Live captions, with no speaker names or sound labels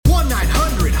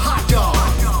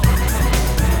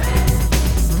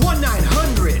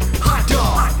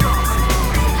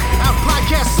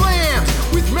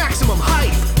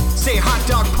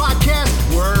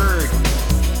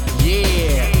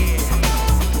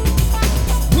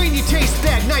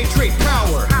hydrate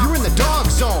power. You're in the dog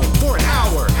zone for an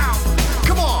hour.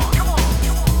 Come on,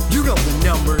 you know the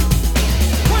number.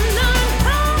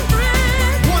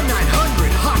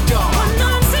 1-900 hot dog.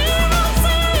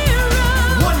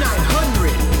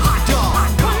 1-900 hot dog.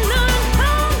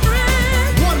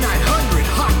 1-900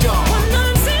 hot dog.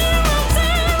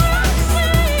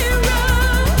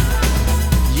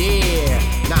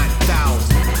 Yeah,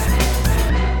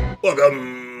 9,000.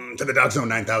 Welcome to the Dog Zone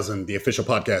 9000, the official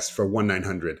podcast for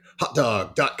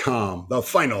 1-900hotdog.com, the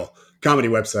final comedy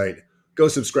website. Go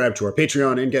subscribe to our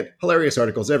Patreon and get hilarious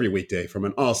articles every weekday from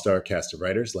an all-star cast of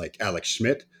writers like Alex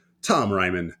Schmidt, Tom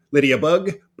Ryman, Lydia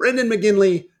Bugg, Brendan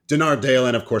McGinley, Denard Dale,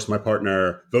 and of course my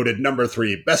partner, voted number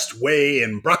 3 best way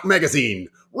in Brock Magazine,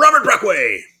 Robert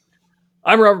Brockway.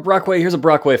 I'm Robert Brockway. Here's a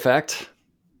Brockway fact.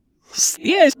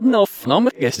 No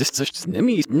follow-up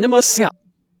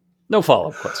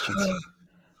questions.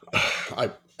 I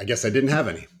guess I didn't have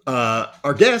any.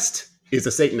 Our guest is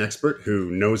a Satan expert who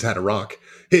knows how to rock.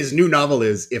 His new novel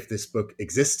is If This Book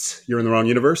Exists, You're in the Wrong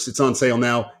Universe. It's on sale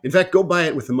now. In fact, go buy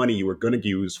it with the money you were going to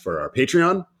use for our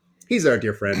Patreon. He's our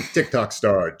dear friend, TikTok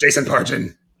star Jason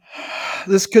Pargin.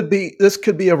 This could be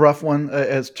a rough one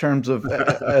as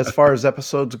far as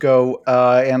episodes go,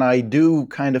 and I do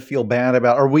kind of feel bad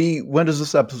about. When does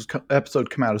this episode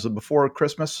come out? Is it before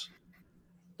Christmas?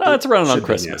 It's around on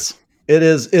Christmas. It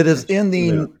is in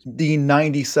the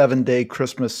 97-day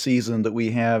Christmas season that we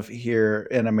have here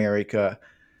in America.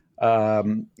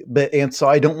 So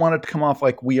I don't want it to come off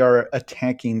like we are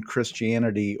attacking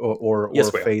Christianity or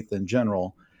faith in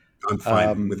general. I'm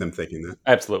fine with them thinking that.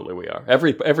 Absolutely, we are.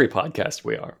 Every podcast,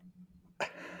 we are.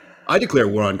 I declare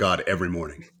war on God every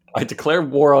morning. I declare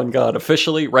war on God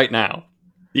officially right now.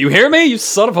 You hear me, you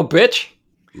son of a bitch?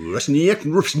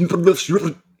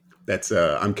 That's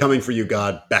I'm coming for you,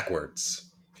 God,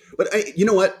 backwards. But you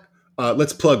know what?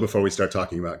 Let's plug before we start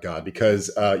talking about God, because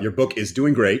your book is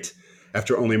doing great.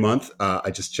 After only a month,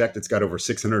 I just checked. It's got over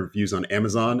 600 reviews on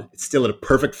Amazon. It's still at a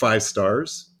perfect 5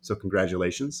 stars. So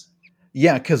congratulations.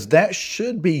 Yeah, because that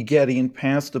should be getting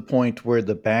past the point where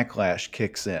the backlash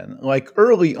kicks in. Like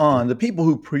early on, the people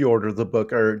who pre-order the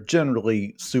book are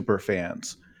generally super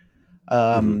fans.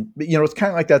 It's kind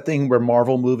of like that thing where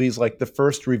Marvel movies, like the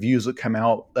first reviews that come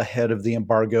out ahead of the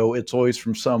embargo, it's always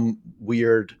from some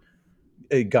weird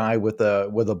guy with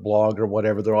a blog or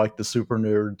whatever. They're like the super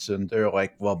nerds, and they're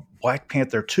like, well, Black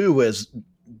Panther 2 is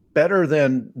better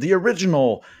than the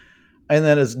original. And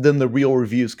then the real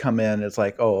reviews come in. It's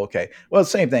like, oh, okay. Well,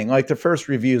 same thing. Like the first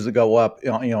reviews that go up,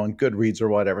 on Goodreads or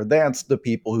whatever, that's the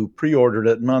people who pre-ordered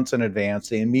it months in advance.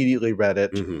 They immediately read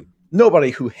it. Mm-hmm.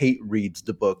 Nobody who reads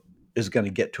the book is going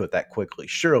to get to it that quickly.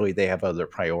 Surely they have other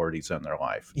priorities in their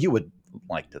life. You would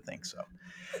like to think so.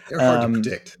 They're hard to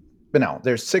predict. But no,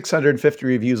 there's 650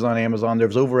 reviews on Amazon.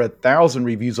 There's over 1,000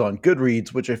 reviews on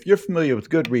Goodreads, which if you're familiar with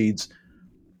Goodreads,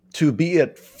 to be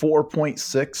at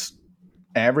 4.6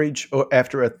 average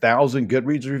after 1,000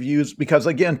 Goodreads reviews, because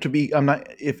again,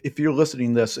 if you're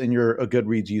listening to this and you're a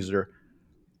Goodreads user,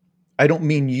 I don't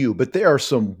mean you, but there are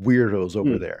some weirdos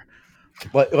over there.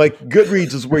 But like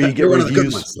Goodreads is where you get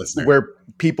reviews where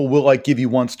people will like give you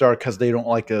 1 star because they don't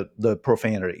like the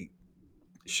profanity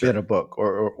in a book,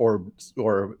 or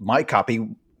my copy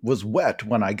was wet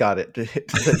when I got it.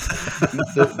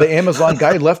 the Amazon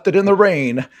guy left it in the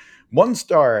rain. 1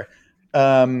 star.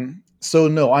 So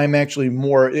no, I'm actually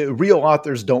more real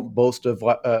authors don't boast of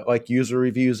like user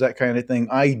reviews, that kind of thing.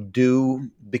 I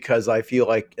do, because I feel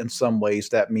like in some ways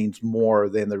that means more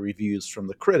than the reviews from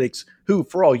the critics, who,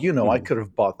 for all you know, I could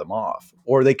have bought them off,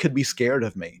 or they could be scared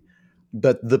of me.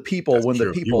 But the people, That's when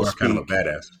true. the people speak, kind of a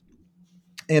badass.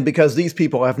 And because these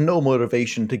people have no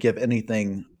motivation to give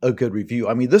anything a good review.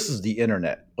 I mean, this is the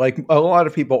internet. Like a lot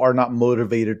of people are not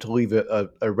motivated to leave a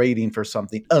rating for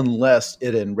something unless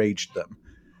it enraged them.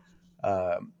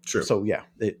 True. So yeah,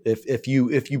 if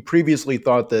you previously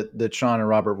thought that Sean and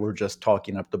Robert were just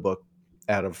talking up the book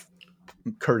out of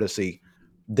courtesy,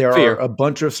 there are a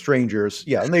bunch of strangers.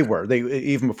 Yeah, and they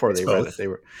even before they read it, they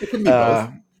were. It could be both.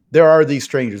 There are these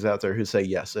strangers out there who say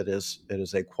yes, it is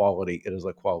a quality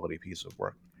piece of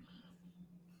work.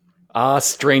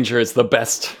 Stranger is the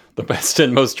best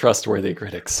and most trustworthy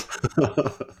critics.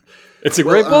 It's a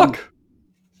great book.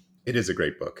 It is a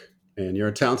great book, and you're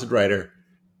a talented writer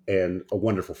and a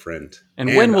wonderful friend.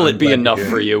 And when will it be enough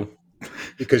for you?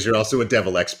 Because you're also a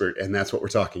devil expert, and that's what we're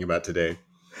talking about today.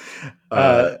 We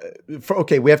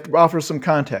have to offer some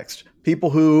context. People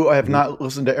who have not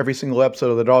listened to every single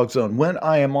episode of the Dogg Zone, when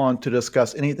I am on to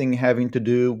discuss anything having to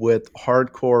do with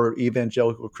hardcore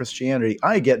evangelical Christianity,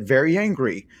 I get very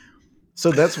angry.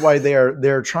 So that's why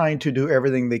they're trying to do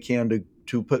everything they can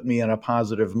to put me in a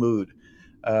positive mood.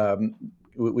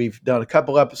 We've done a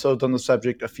couple episodes on the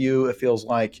subject, a few, it feels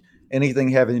like. Anything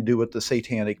having to do with the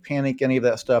Satanic Panic, any of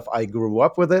that stuff, I grew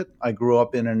up with it. I grew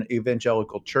up in an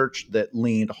evangelical church that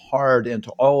leaned hard into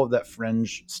all of that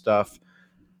fringe stuff.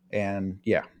 And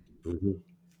yeah. Mm-hmm.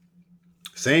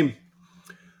 Same.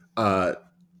 I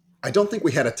don't think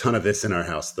we had a ton of this in our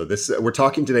house, though. We're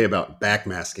talking today about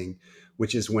backmasking,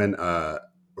 which is when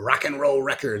rock and roll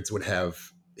records would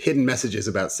have hidden messages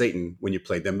about Satan when you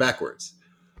played them backwards.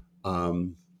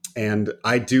 And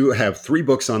I do have 3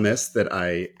 books on this that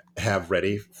I have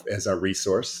ready as our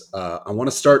resource. I want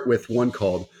to start with one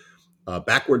called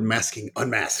Backward Masking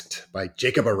Unmasked by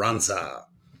Jacob Aranza.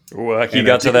 Ooh, he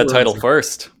got to that title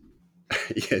first.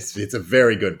 Yes, it's a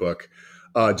very good book.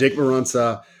 Jacob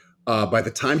Aranza, by the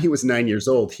time he was 9 years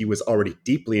old, he was already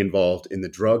deeply involved in the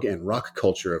drug and rock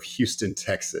culture of Houston,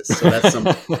 Texas. So that's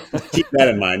something. Keep that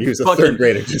in mind. He was a third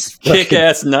grader, just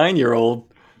kick-ass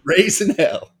 9-year-old. Raising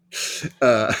hell.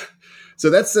 So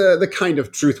that's the kind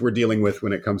of truth we're dealing with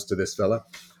when it comes to this fella.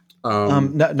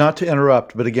 Not to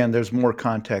interrupt, but again, there's more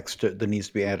context that needs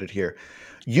to be added here.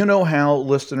 You know how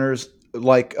listeners,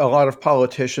 like a lot of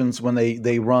politicians, when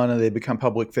they run and they become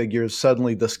public figures,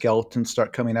 suddenly the skeletons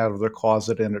start coming out of their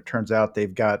closet, and it turns out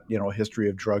they've got a history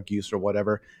of drug use or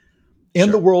whatever. In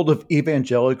the world of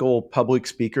evangelical public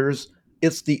speakers,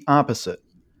 it's the opposite.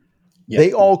 Yeah.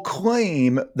 They all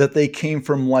claim that they came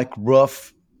from like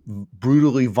rough,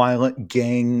 brutally violent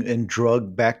gang and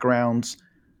drug backgrounds.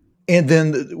 And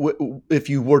then if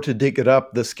you were to dig it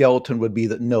up, the skeleton would be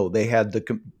that, no, they had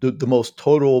the most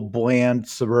total bland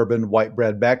suburban white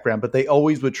bread background, but they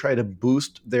always would try to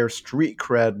boost their street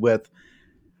cred with,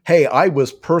 hey, I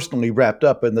was personally wrapped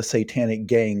up in the satanic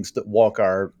gangs that walk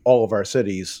all of our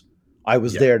cities. I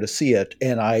was there to see it,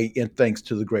 and thanks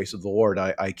to the grace of the Lord,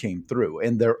 I came through.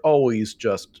 And they're always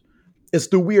just, it's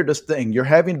the weirdest thing. You're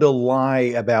having to lie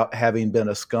about having been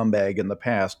a scumbag in the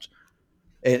past,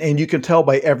 and you can tell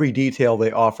by every detail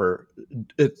they offer,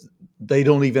 they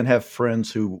don't even have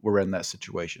friends who were in that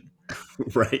situation.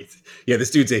 Right. Yeah,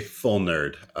 this dude's a full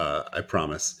nerd, I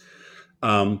promise.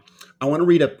 I want to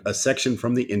read a section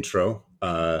from the intro.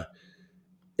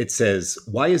 It says,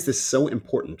 why is this so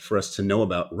important for us to know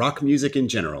about rock music in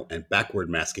general and backward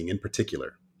masking in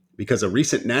particular? Because a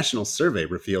recent national survey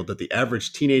revealed that the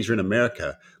average teenager in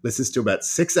America listens to about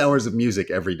 6 hours of music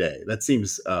every day. That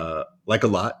seems like a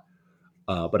lot,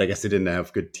 but I guess they didn't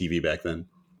have good TV back then.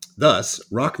 Thus,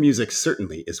 rock music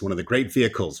certainly is one of the great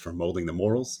vehicles for molding the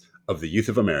morals of the youth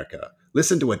of America.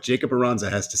 Listen to what Jacob Aranza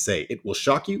has to say. It will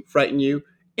shock you, frighten you,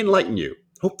 enlighten you.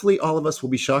 Hopefully all of us will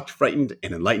be shocked, frightened,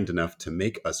 and enlightened enough to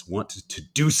make us want to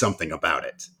do something about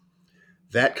it.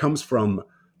 That comes from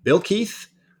Bill Keith,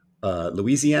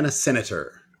 Louisiana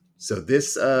senator. So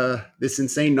this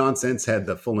insane nonsense had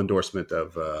the full endorsement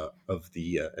of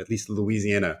the at least the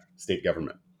Louisiana state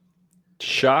government.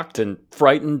 Shocked and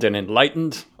frightened and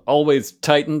enlightened, always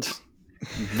tightened,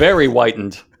 very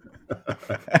whitened.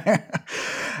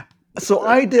 So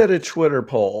I did a Twitter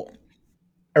poll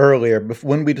earlier,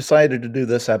 when we decided to do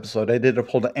this episode. I did a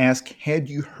poll to ask, had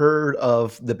you heard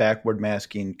of the backward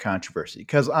masking controversy?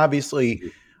 Because obviously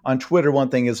on Twitter, one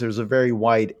thing is there's a very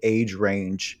wide age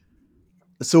range.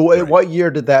 So right. What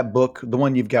year did that book, the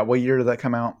one you've got, what year did that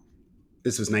come out?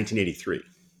 This was 1983.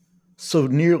 So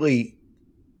nearly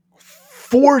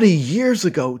 40 years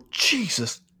ago.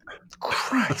 Jesus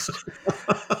Christ.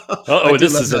 Uh-oh,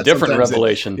 this is a different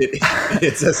revelation.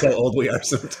 It says how old we are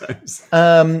sometimes.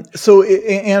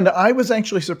 And I was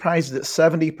actually surprised that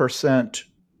 70%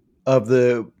 of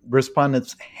the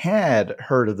respondents had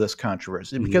heard of this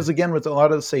controversy. Because again, with a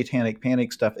lot of the Satanic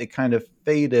Panic stuff, it kind of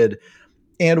faded.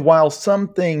 And while some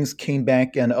things came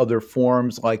back in other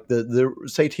forms, like the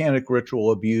satanic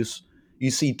ritual abuse,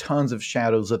 you see tons of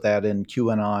shadows of that in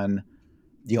QAnon,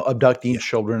 abducting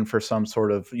children for some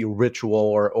sort of ritual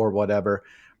or whatever.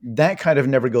 That kind of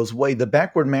never goes away. The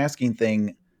backward masking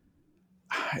thing,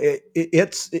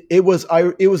 it was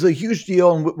a huge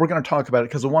deal, and we're going to talk about it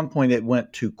because at one point it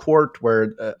went to court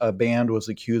where a band was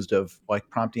accused of like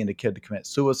prompting a kid to commit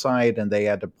suicide, and they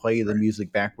had to play the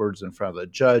music backwards in front of the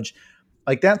judge.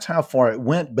 Like that's how far it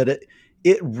went, but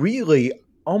it really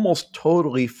almost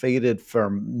totally faded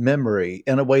from memory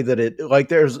in a way that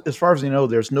there's, as far as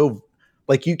there's no.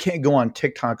 Like you can't go on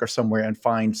TikTok or somewhere and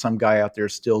find some guy out there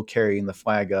still carrying the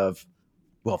flag of,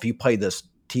 well, if you play this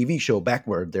TV show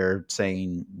backward, they're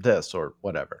saying this or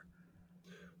whatever.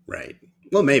 Right.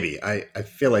 Well, maybe. I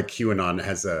feel like QAnon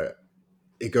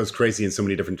it goes crazy in so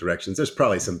many different directions. There's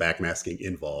probably some backmasking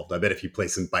involved. I bet if you play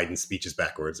some Biden speeches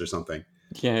backwards or something.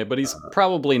 Yeah, but he's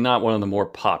probably not one of the more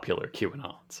popular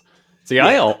QAnons. See,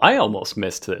 I almost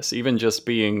missed this, even just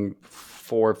being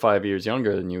 4 or 5 years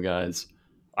younger than you guys.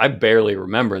 I barely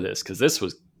remember this because this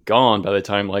was gone by the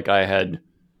time like I had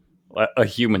a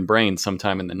human brain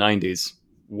sometime in the 90s,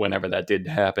 whenever that did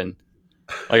happen.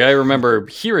 Like I remember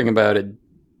hearing about it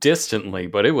distantly,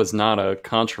 but it was not a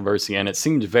controversy, and it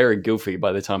seemed very goofy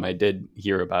by the time I did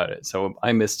hear about it. So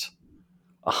I missed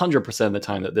 100% of the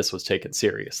time that this was taken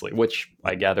seriously, which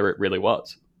I gather it really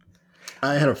was.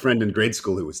 I had a friend in grade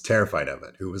school who was terrified of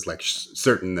it, who was like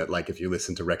certain that like if you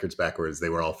listen to records backwards, they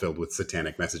were all filled with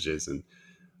satanic messages. And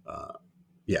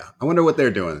yeah, I wonder what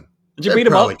they're doing. Did you They're beat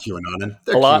him probably up? QAnoning.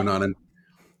 They're A lot? QAnoning.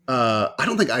 I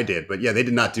don't think I did, but yeah, they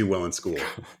did not do well in school.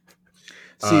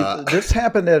 See, this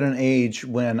happened at an age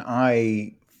when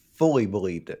I fully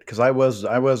believed it because I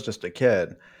was just a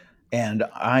kid, and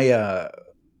I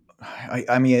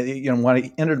mean, you know, when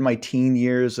I entered my teen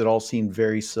years, it all seemed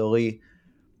very silly.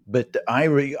 But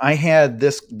I had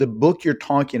the book you're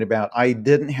talking about. I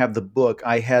didn't have the book.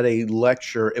 I had a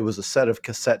lecture. It was a set of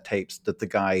cassette tapes that the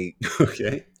guy,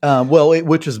 Okay.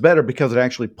 which is better because it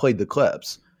actually played the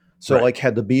clips. So Right. like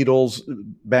had the Beatles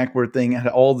backward thing, had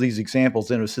all these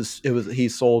examples, and he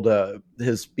sold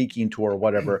his speaking tour or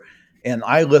whatever, and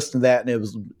I listened to that and it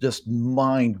was just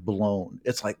mind blown.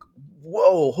 It's like,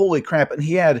 whoa, holy crap!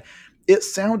 And it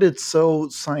sounded so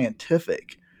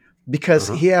scientific because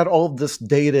Uh-huh. he had all of this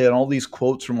data and all these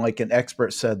quotes from like an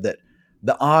expert said that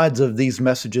the odds of these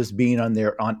messages being on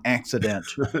there on accident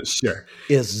Sure.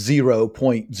 is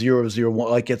 0.001.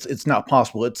 Like it's not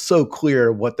possible. It's so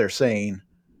clear what they're saying.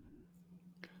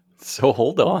 So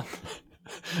hold on.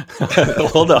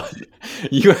 Hold on.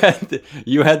 You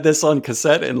had this on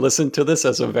cassette and listened to this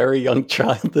as a very young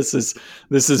child. This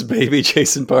is baby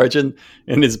Jason Pargin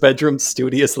in his bedroom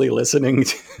studiously listening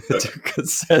to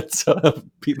cassettes of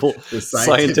people The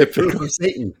scientific proof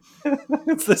scientifically.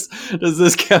 of Satan. Does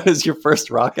this count as your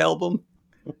first rock album?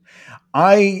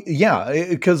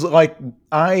 Because like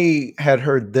I had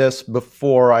heard this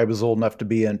before I was old enough to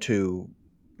be into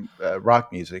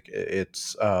rock music.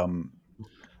 It's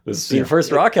This is your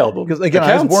first rock album. because again, It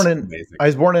counts. Amazing. I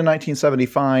was born in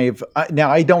 1975. Now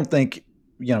I don't think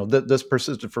this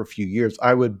persisted for a few years.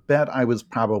 I would bet I was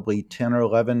probably 10 or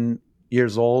 11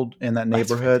 years old in that That's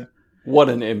neighborhood. What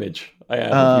an image I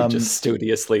have of you just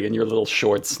studiously in your little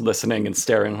shorts listening and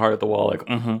staring hard at the wall like,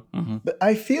 But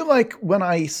I feel like when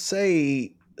I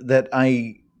say that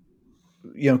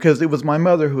because it was my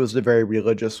mother who was the very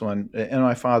religious one, and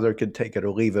my father could take it or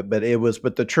leave it.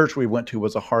 But the church we went to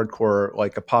was a hardcore,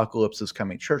 like apocalypse is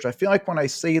coming church. I feel like when I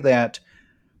say that,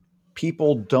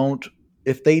 people don't,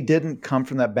 if they didn't come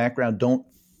from that background, don't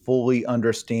fully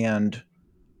understand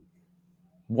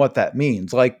what that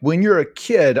means. Like when you're a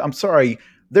kid, I'm sorry,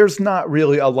 there's not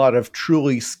really a lot of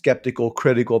truly skeptical,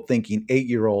 critical thinking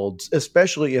 8-year-olds,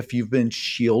 especially if you've been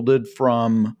shielded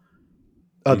from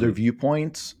other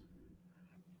viewpoints.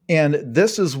 And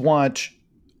this is what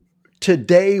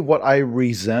I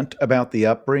resent about the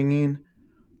upbringing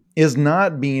is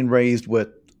not being raised with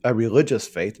a religious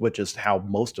faith, which is how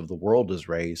most of the world is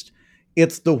raised.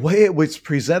 It's the way it was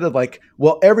presented like,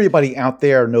 well, everybody out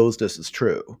there knows this is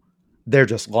true. They're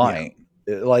just lying.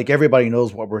 Like everybody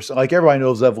knows what we're saying. Like everybody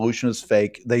knows evolution is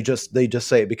fake. They just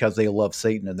say it because they love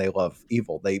Satan and they love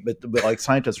evil. But like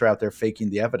scientists are out there faking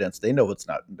the evidence. They know it's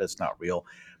not real.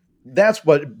 That's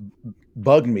what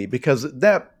bugged me because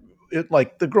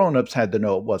like the grown-ups had to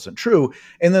know it wasn't true.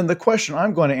 And then the question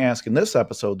I'm going to ask in this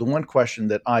episode, the one question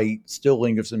that I still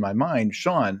lingers in my mind,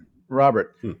 Sean,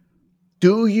 Robert,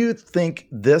 do you think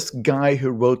this guy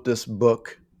who wrote this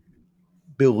book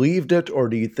believed it, or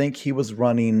do you think he was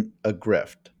running a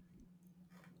grift?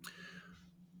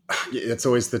 It's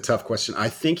always the tough question. I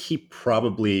think he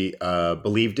probably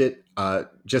believed it.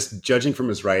 Just judging from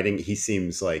his writing, he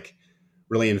seems like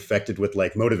really infected with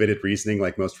like motivated reasoning,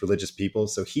 like most religious people.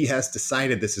 So he has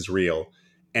decided this is real,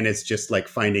 and it's just like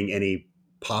finding any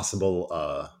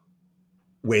possible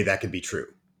way that could be true.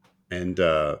 And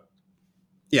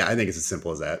yeah, I think it's as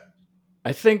simple as that.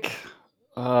 I think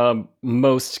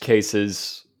most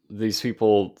cases these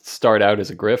people start out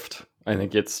as a grift. I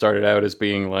think it started out as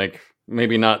being like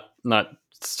maybe not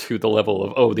to the level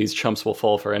of, oh, these chumps will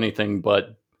fall for anything,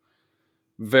 but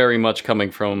very much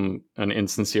coming from an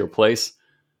insincere place.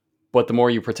 But the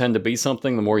more you pretend to be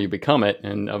something, the more you become it.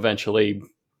 And eventually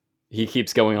he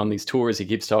keeps going on these tours. He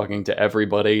keeps talking to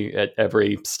everybody at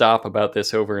every stop about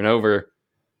this over and over.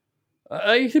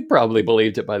 He probably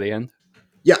believed it by the end.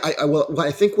 Yeah,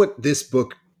 I think what this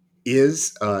book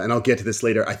is, and I'll get to this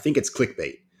later, I think it's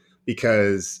clickbait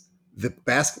because the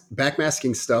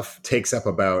backmasking stuff takes up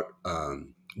about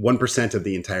 1% of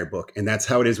the entire book. And that's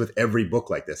how it is with every book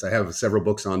like this. I have several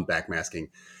books on backmasking,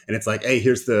 and it's like, hey,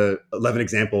 here's the 11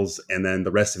 examples. And then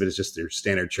the rest of it is just their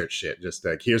standard church shit. Just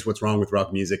like, here's what's wrong with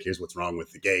rock music. Here's what's wrong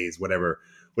with the gays, whatever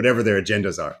their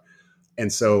agendas are.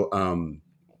 And so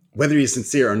whether he's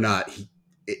sincere or not,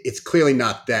 it's clearly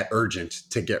not that urgent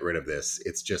to get rid of this.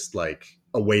 It's just like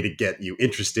a way to get you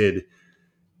interested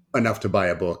enough to buy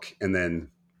a book. And then,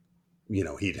 you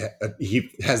know, he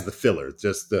has the filler,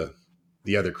 just the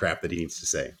other crap that he needs to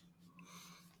say.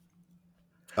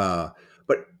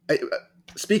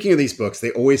 Speaking of these books,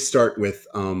 they always start with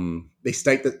they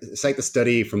cite the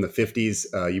study from the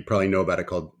 50s. You probably know about it,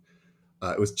 called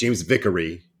it was James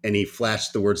Vickery, and he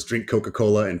flashed the words "drink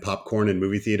Coca-Cola" and popcorn in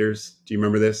movie theaters. Do you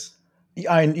remember this?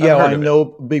 I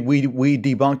know. We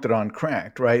debunked it on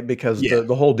Cracked, right? Because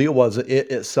the whole deal was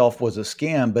it itself was a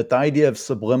scam, but the idea of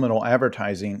subliminal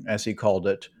advertising, as he called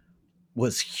it,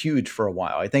 was huge for a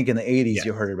while. I think in the 80s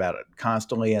you heard about it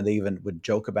constantly, and they even would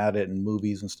joke about it in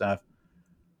movies and stuff.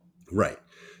 Right.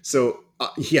 So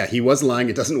he was lying.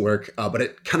 It doesn't work, but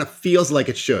it kind of feels like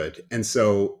it should. And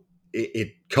so it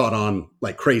caught on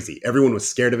like crazy. Everyone was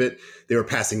scared of it. They were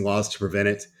passing laws to prevent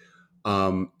it.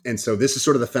 And so this is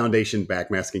sort of the foundation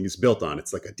backmasking is built on.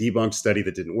 It's like a debunked study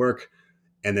that didn't work.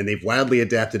 And then they've wildly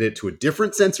adapted it to a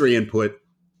different sensory input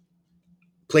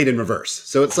played in reverse.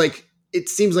 So it's like, it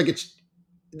seems like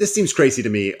this seems crazy to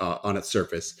me on its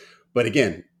surface. But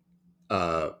again,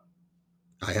 I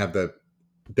have the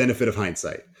benefit of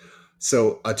hindsight.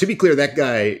 So to be clear, that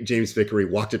guy, James Vickery,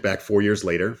 walked it back 4 years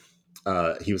later.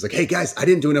 He was like, hey guys, I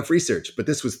didn't do enough research, but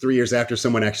this was 3 years after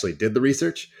someone actually did the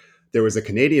research. There was a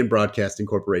Canadian Broadcasting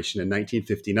Corporation in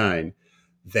 1959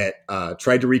 that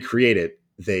tried to recreate it.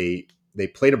 They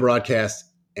played a broadcast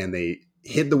and they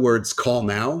hid the words "call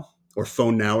now" or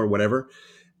 "phone now" or whatever,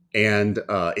 and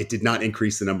it did not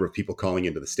increase the number of people calling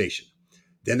into the station.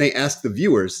 Then they asked the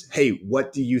viewers, hey,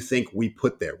 what do you think we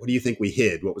put there? What do you think we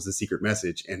hid? What was the secret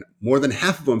message? And more than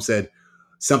half of them said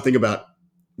something about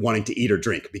wanting to eat or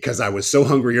drink because I was so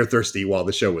hungry or thirsty while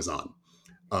the show was on.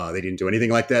 They didn't do anything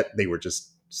like that. They were just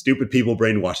stupid people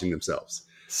brainwashing themselves.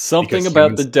 Something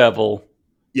about the devil.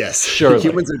 Yes. Surely.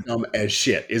 Humans are dumb as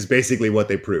shit is basically what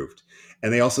they proved.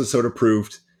 And they also sort of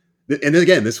proved, and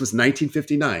again, this was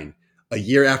 1959. A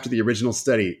year after the original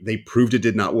study, they proved it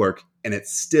did not work, and it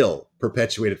still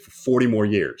perpetuated for 40 more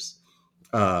years.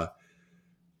 A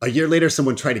year later,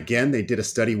 someone tried again. They did a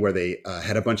study where they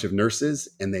had a bunch of nurses,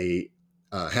 and they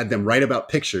had them write about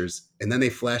pictures, and then they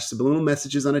flashed subliminal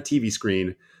messages on a TV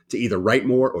screen to either write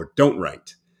more or don't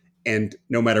write. And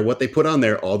no matter what they put on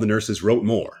there, all the nurses wrote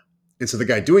more. And so the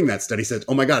guy doing that study said,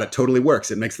 oh my God, it totally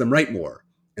works. It makes them write more.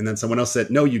 And then someone else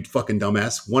said, no, you fucking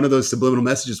dumbass. One of those subliminal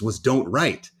messages was don't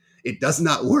write. It does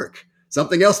not work.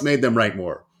 Something else made them write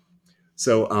more.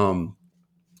 So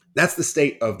that's the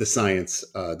state of the science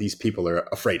these people are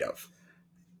afraid of.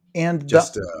 And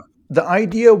the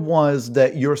idea was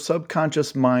that your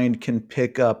subconscious mind can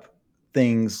pick up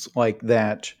things like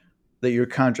that your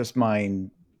conscious mind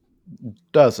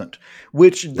doesn't,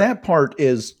 which that part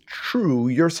is true.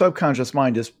 Your subconscious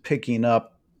mind is picking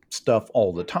up stuff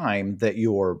all the time that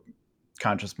your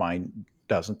conscious mind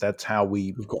doesn't. That's how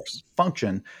we, of course,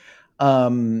 function.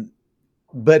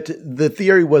 But the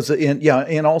theory was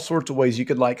in all sorts of ways you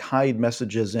could like hide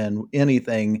messages in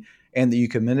anything and that you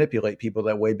can manipulate people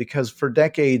that way, because for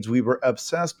decades we were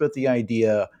obsessed with the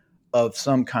idea of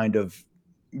some kind of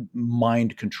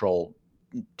mind control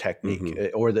technique,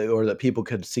 or that people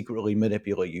could secretly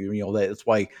manipulate you. You know, that's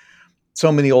why so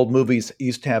many old movies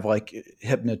used to have like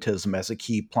hypnotism as a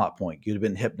key plot point. You'd have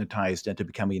been hypnotized into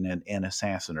becoming an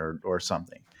assassin or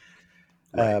something.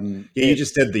 Right. You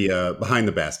just did the Behind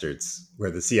the Bastards,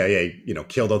 where the CIA,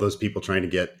 killed all those people trying to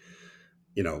get,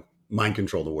 mind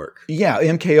control to work. Yeah,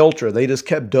 MK Ultra. They just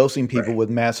kept dosing people with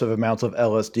massive amounts of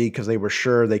LSD because they were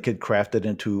sure they could craft it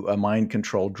into a mind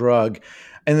control drug.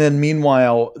 And then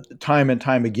meanwhile, time and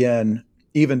time again,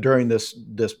 even during this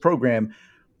program,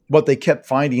 what they kept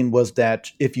finding was that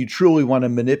if you truly want to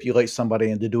manipulate somebody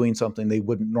into doing something they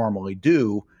wouldn't normally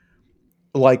do,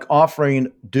 like offering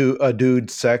a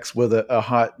dude sex with a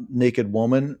hot naked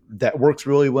woman, that works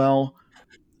really well.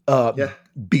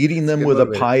 Beating them with a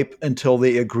pipe until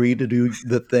they agree to do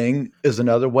the thing is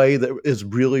another way that is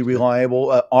really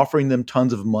reliable. Offering them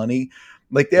tons of money.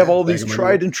 Like they have all these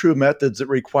tried and true methods that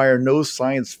require no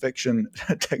science fiction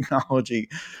technology.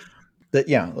 That,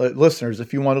 listeners,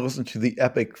 if you want to listen to the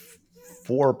epic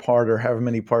 4-part or however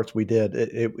many parts we did,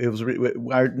 it was.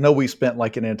 I know we spent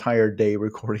like an entire day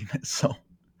recording it. So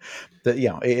that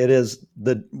it is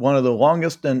one of the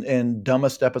longest and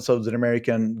dumbest episodes in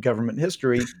American government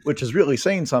history, which is really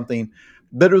saying something.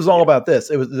 But it was all about this.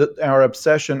 It was our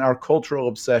obsession, our cultural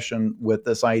obsession with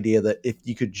this idea that if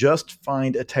you could just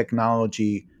find a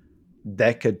technology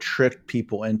that could trick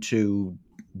people into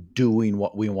doing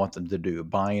what we want them to do,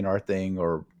 buying our thing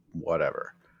or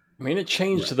whatever. I mean, it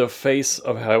changed the face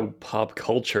of how pop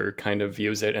culture kind of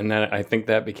views it. And then I think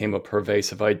that became a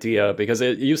pervasive idea because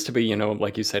it used to be, you know,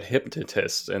 like you said,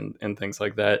 hypnotists and things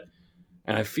like that.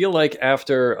 And I feel like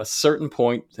after a certain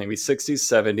point, maybe 60s,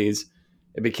 70s,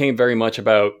 it became very much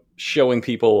about showing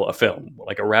people a film,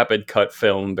 like a rapid cut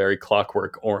film, very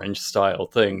Clockwork Orange style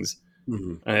things.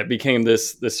 Mm-hmm. And it became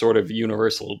this sort of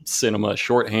universal cinema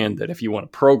shorthand that if you want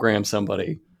to program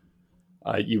somebody,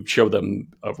 you show them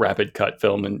a rapid cut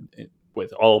film and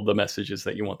with all of the messages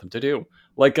that you want them to do,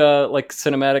 like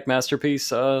cinematic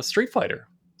masterpiece Street Fighter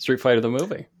the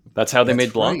movie. That's how they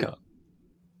made Blanca. Right.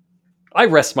 I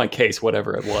rest my case,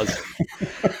 whatever it was.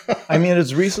 I mean,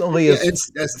 as recently as it's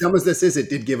as dumb as this is, it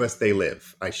did give us They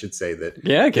Live. I should say that.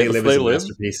 Yeah, They Live is a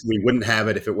masterpiece. We wouldn't have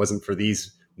it if it wasn't for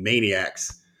these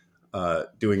maniacs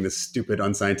doing this stupid,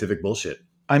 unscientific bullshit.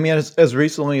 I mean, as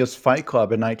recently as Fight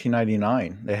Club in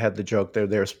 1999, they had the joke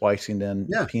they're splicing in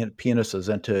penises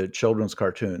into children's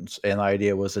cartoons, and the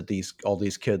idea was that all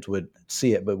these kids would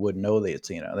see it but wouldn't know they had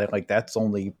seen it. They're like, that's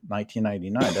only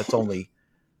 1999. That's only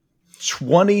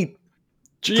 23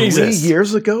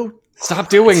 years ago. Stop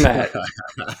doing that.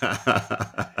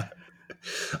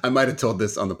 I might have told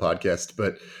this on the podcast,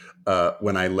 but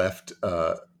when I left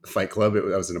Fight Club,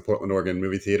 I was in a Portland, Oregon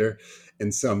movie theater,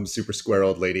 and some super square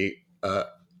old lady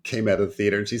came out of the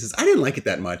theater and she says, I didn't like it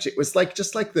that much. It was like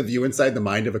just like The View Inside the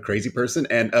Mind of a Crazy Person,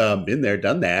 and been there,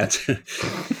 done that. Been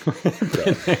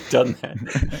there, done that.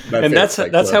 And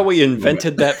that's how we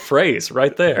invented that phrase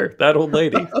right there. That old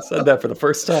lady said that for the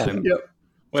first time. Yep.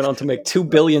 Went on to make $2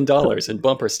 billion in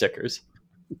bumper stickers.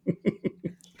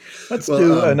 Let's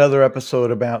do another episode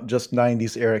about just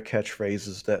 90s era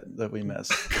catchphrases that we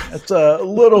missed. It's a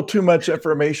little too much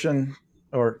information.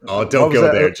 Don't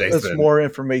go there, Jason. That's more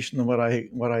information than what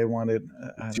I wanted.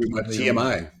 Too much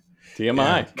TMI. TMI.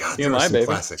 Yeah. God, TMI, baby.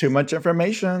 Classic. Too much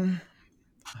information.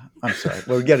 I'm sorry.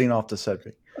 We're getting off the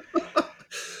subject.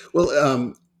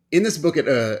 Well, in this book,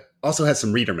 it also has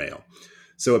some reader mail.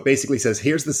 So it basically says,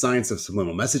 here's the science of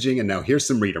subliminal messaging, and now here's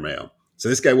some reader mail. So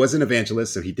this guy was an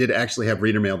evangelist, so he did actually have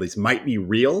reader mail. These might be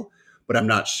real, but I'm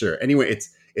not sure. Anyway,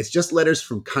 it's just letters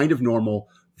from kind of normal,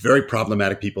 very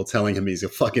problematic people telling him he's a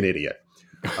fucking idiot.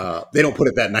 They don't put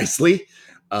it that nicely.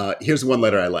 Here's one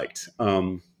letter I liked.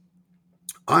 I'm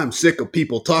sick of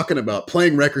people talking about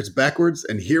playing records backwards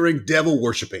and hearing devil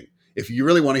worshiping. If you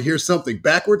really want to hear something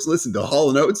backwards, listen to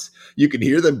Hall & Oates. You can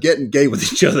hear them getting gay with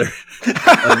each other.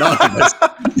 Anonymous.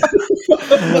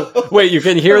 Wait, you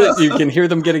can hear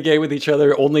them getting gay with each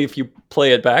other only if you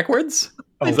play it backwards?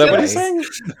 Is that what he's saying?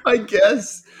 I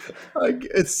guess.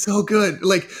 It's so good.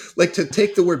 Like to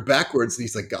take the word backwards, and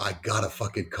he's like, I gotta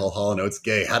fucking call Hall & Oates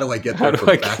gay. How do I get there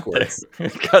from backwards?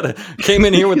 Came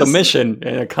in here with a mission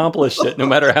and accomplished it, no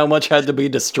matter how much had to be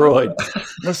destroyed.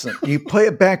 Listen, you play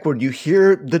it backward, you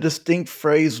hear the distinct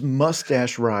phrase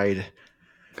mustache ride.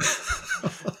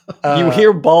 You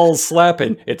hear balls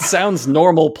slapping. It sounds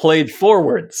normal played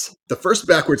forwards. The first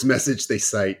backwards message they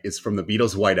cite is from the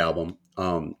Beatles' White Album.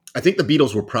 I think the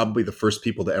Beatles were probably the first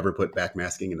people to ever put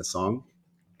backmasking in a song.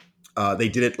 They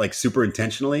did it like super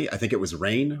intentionally. I think it was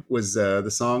Rain was the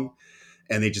song.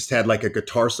 And they just had like a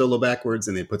guitar solo backwards,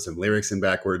 and they put some lyrics in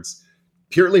backwards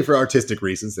purely for artistic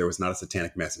reasons. There was not a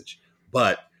satanic message.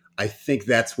 But I think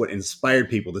that's what inspired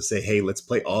people to say, hey, let's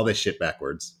play all this shit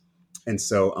backwards. And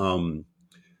so I'm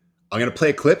going to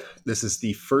play a clip. This is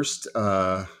the first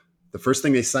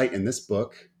thing they cite in this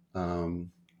book. Here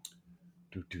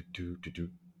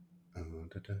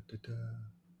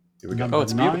we go. Oh,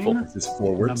 it's beautiful. This is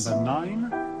forwards. Number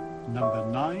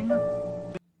nine.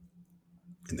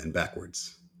 And then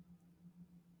backwards.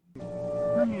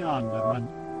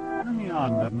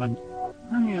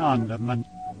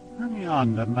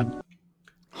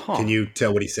 Huh. Can you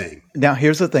tell what he's saying? Now,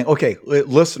 here's the thing. Okay,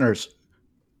 listeners,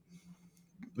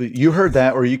 you heard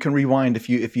that, or you can rewind if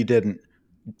you didn't.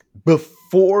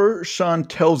 Before Sean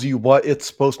tells you what it's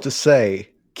supposed to say,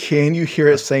 can you hear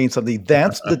it saying something?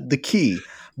 That's the key.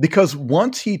 Because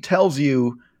once he tells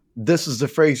you this is the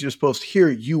phrase you're supposed to hear,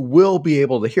 you will be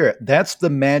able to hear it. That's the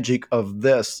magic of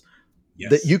this.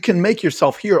 Yes. That you can make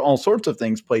yourself hear all sorts of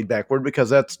things played backward, because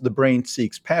that's the brain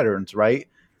seeks patterns, right?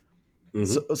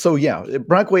 Mm-hmm. So yeah,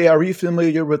 Brockway, are you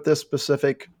familiar with this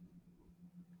specific?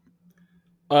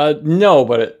 No,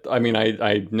 but I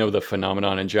know the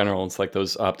phenomenon in general. It's like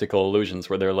those optical illusions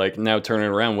where they're like, now turn it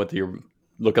around with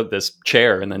look at this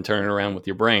chair and then turn it around with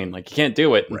your brain. Like you can't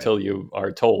do it until you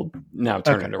are told, now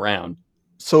turn it around.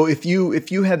 So if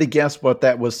you had to guess what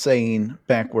that was saying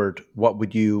backward, what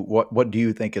do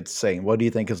you think it's saying? What do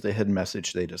you think is the hidden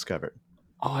message they discovered?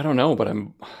 Oh, I don't know, but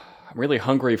I'm really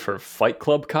hungry for Fight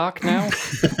Club cock now.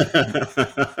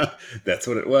 That's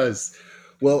what it was.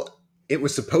 Well, it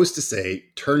was supposed to say,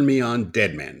 "Turn me on,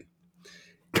 dead man."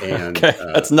 And Okay,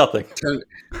 that's nothing.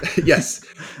 yes,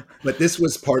 but this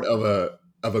was part of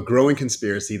a growing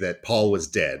conspiracy that Paul was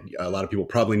dead. A lot of people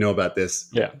probably know about this.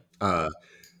 Yeah.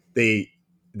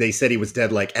 They said he was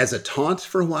dead like as a taunt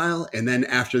for a while, and then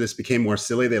after this became more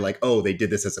silly, they did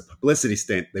this as a publicity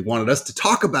stunt. They wanted us to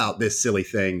talk about this silly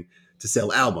thing to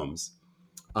sell albums.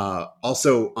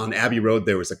 Also, on Abbey Road,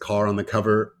 there was a car on the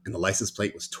cover, and the license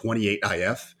plate was 28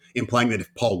 IF, implying that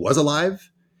if Paul was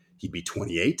alive, he'd be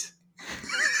 28.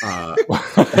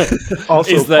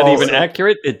 Also, Is that Paul even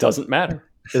accurate? It doesn't matter.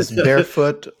 is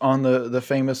barefoot on the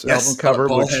famous Yes, album cover,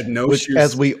 Paul had no shoes.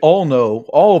 as we all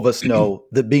of us know,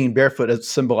 that being barefoot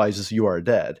symbolizes you are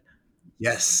dead.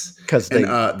 Yes, because they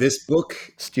this book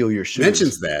steal your shoes.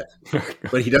 mentions that,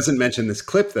 but he doesn't mention this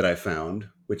clip that I found,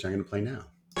 which I'm going to play now.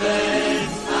 All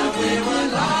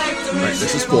right,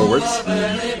 this is forwards.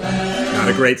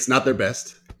 It's not their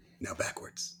best. Now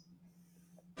backwards.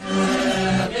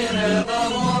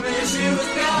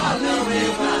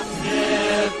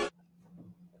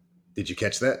 Did you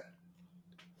catch that?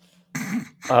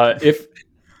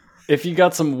 If you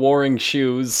got some warring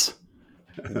shoes,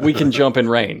 we can jump in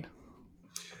rain.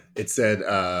 It said,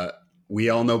 "We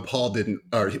all know Paul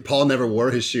never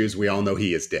wore his shoes. We all know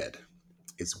he is dead."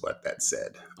 Is what that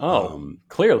said.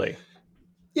 Clearly.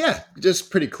 Yeah,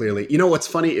 just pretty clearly. You know what's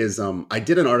funny is I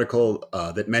did an article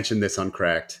that mentioned this on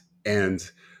Cracked, and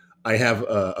I have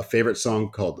a favorite song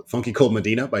called "Funky Cold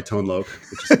Medina" by Tone Loc,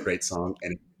 which is a great song,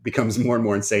 and it becomes more and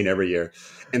more insane every year.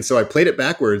 And so I played it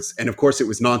backwards, and of course it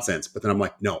was nonsense. But then I'm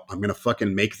like, no, I'm gonna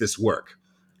fucking make this work.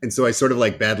 And so I sort of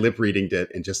like bad lip reading it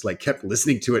and just like kept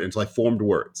listening to it until I formed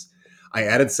words. I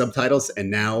added subtitles,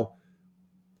 and now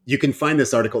you can find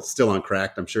this article still on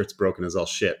Cracked. I'm sure it's broken as all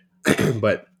shit,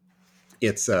 but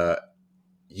it's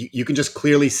you can just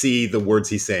clearly see the words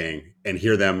he's saying and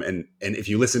hear them. And if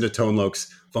you listen to Tone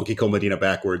Loc's "Funky Cold Medina"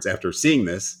 backwards after seeing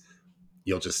this,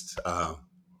 you'll just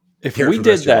if you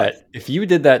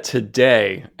did that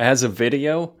today as a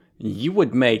video, you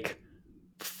would make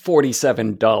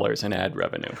 $47 in ad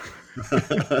revenue.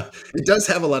 It does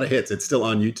have a lot of hits. It's still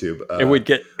on YouTube. It would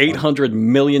get 800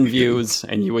 million views,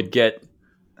 and you would get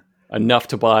enough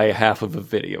to buy half of a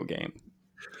video game.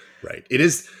 Right. It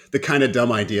is the kind of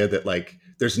dumb idea that like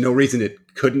there's no reason it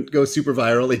couldn't go super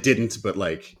viral. It didn't, but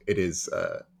like it is.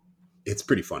 It's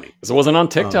pretty funny. Because it wasn't on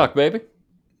TikTok, baby.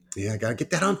 Yeah, I gotta get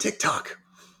that on TikTok.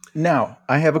 Now,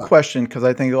 I have a question, because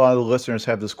I think a lot of the listeners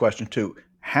have this question too.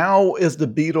 How is the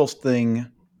Beatles thing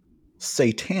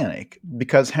satanic?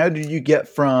 Because how did you get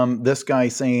from this guy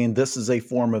saying this is a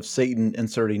form of Satan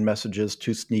inserting messages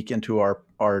to sneak into our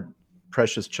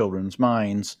precious children's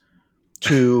minds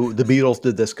to the Beatles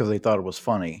did this because they thought it was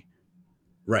funny?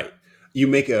 Right. You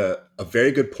make a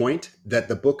very good point that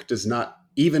the book does not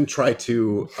even try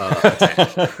to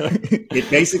attack. It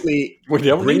basically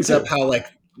brings up how like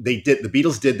the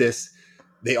Beatles did this.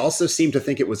 They also seem to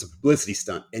think it was a publicity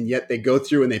stunt, and yet they go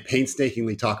through and they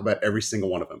painstakingly talk about every single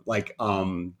one of them. Like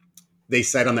they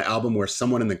cite on the album where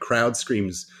someone in the crowd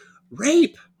screams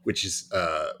 "rape," which is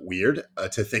weird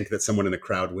to think that someone in the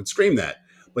crowd would scream that.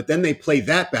 But then they play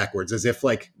that backwards as if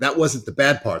like that wasn't the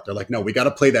bad part. They're like, no, we got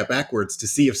to play that backwards to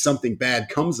see if something bad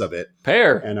comes of it.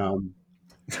 Pair. And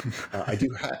I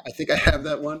think I have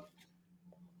that one.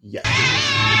 Yeah.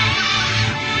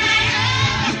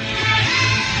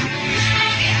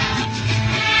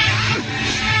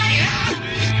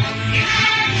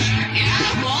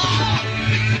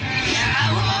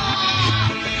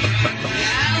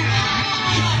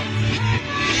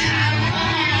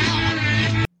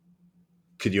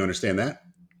 Could you understand that?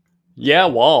 Yeah,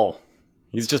 wall.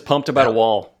 He's just pumped about a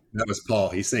wall. That was Paul.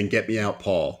 He's saying, "Get me out,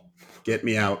 Paul. Get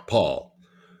me out, Paul."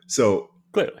 So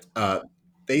clearly,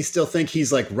 they still think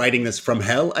he's like writing this from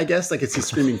hell, I guess. Like he's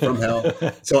screaming from hell.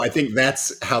 So I think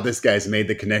that's how this guy's made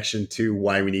the connection to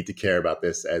why we need to care about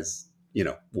this as, you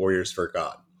know, warriors for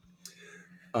God.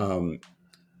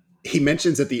 He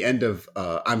mentions at the end of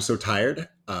 "I'm so tired,"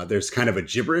 there's kind of a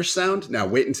gibberish sound. Now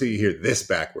wait until you hear this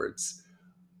backwards.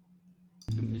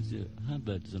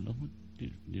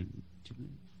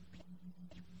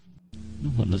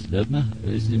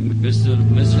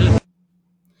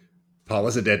 Paul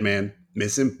is a dead man.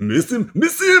 Miss him.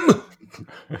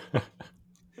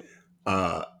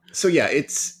 So yeah,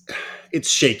 it's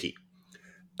shaky.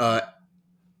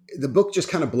 the book just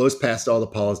kind of blows past all the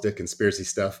politics, conspiracy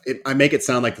stuff. I make it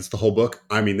sound like it's the whole book.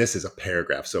 I mean, this is a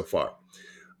paragraph so far.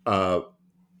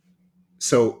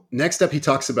 So next up, he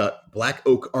talks about Black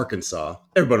Oak, Arkansas.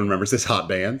 Everybody remembers this hot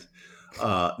band.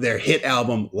 Their hit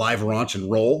album, Live Raunch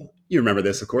and Roll. You remember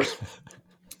this, of course.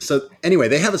 So anyway,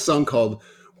 they have a song called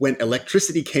When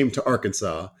Electricity Came to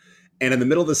Arkansas. And in the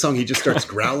middle of the song, he just starts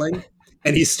growling.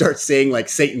 And he starts saying like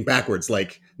Satan backwards,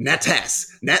 like Natas,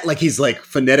 like he's like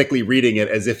phonetically reading it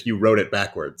as if you wrote it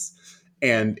backwards.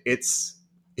 And it's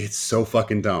so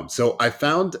fucking dumb. So I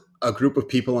found a group of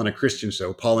people on a Christian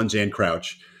show, Paul and Jan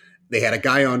Crouch. They had a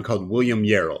guy on called William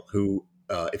Yarrell, who,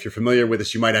 if you're familiar with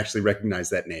us, you might actually recognize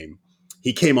that name.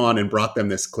 He came on and brought them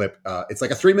this clip. It's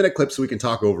like a 3-minute clip, so we can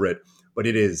talk over it, but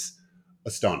it is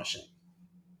astonishing.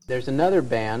 There's another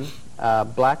band,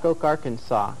 Black Oak,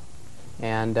 Arkansas.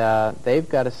 And they've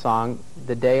got a song,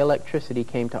 The Day Electricity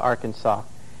Came to Arkansas.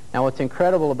 Now what's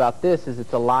incredible about this is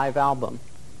it's a live album.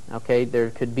 Okay, there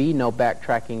could be no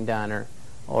backtracking done,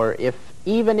 or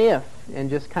even if, and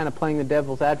just kind of playing the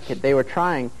devil's advocate, they were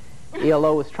trying,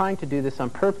 ELO was trying to do this on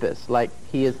purpose, like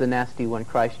He is the Nasty One,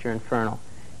 Christ You're Infernal.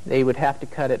 They would have to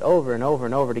cut it over and over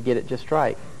and over to get it just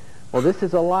right. Well, this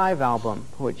is a live album,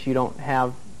 which you don't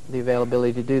have the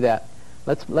availability to do that.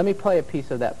 Let me play a piece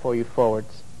of that for you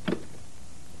forwards.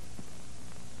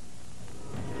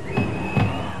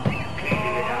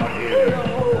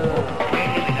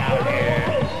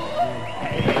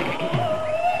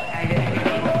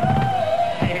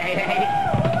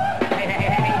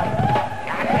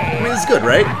 Good,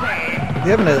 right?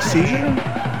 You having a seizure?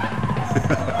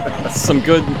 That's some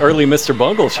good early Mr.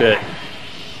 Bungle shit.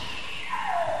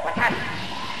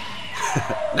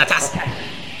 Natas.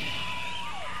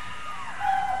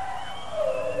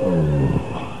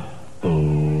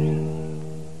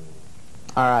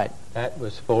 All right. That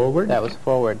was forward? That was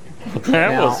forward.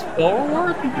 That was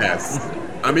forward? Yes.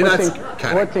 I mean, that's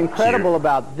kind of what's incredible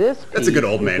about this piece that's a good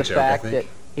old is man the joke, I fact think. that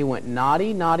he went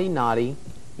naughty, naughty, naughty,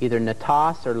 either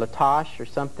Natas or Latosh or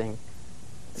something.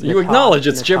 So you acknowledge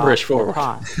it's gibberish forward.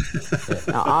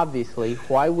 Now, obviously,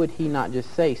 why would he not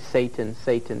just say Satan,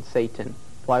 Satan, Satan?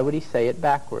 Why would he say it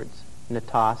backwards?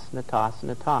 Natas, Natas,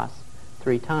 Natas,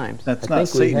 3 times. That's I not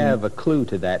think we Satan. have a clue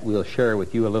to that we'll share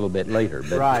with you a little bit later.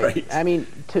 But Right. I mean,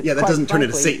 Yeah, that quite doesn't turn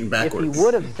into frankly, Satan backwards. If he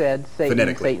would have said Satan,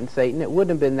 Phonetically. Satan, Satan, it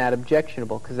wouldn't have been that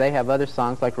objectionable, because they have other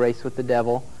songs like Race with the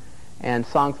Devil and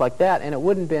songs like that, and it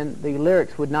wouldn't been, the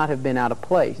lyrics would not have been out of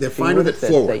place. They're if he fine would with have it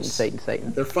said forwards. Satan, Satan,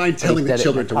 Satan. They're fine But he telling the said it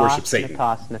children to Natas, worship Satan.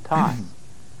 Natas, Natas.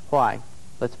 Why?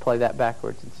 Let's play that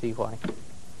backwards and see why.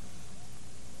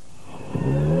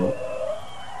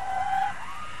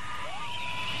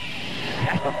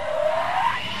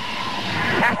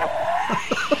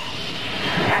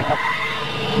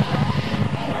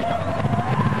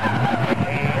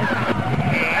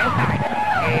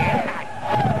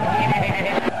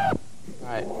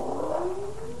 Right.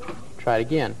 Try it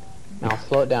again. Now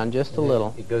slow it down just a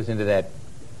little. it goes into that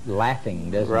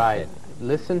laughing, doesn't Right. it?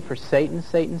 Listen for Satan,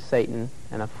 Satan, Satan,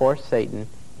 and a fourth Satan.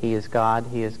 He is God,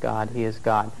 he is God, he is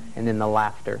God. And then the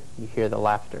laughter. You hear the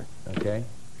laughter. Okay.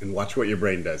 And watch what your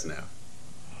brain does now.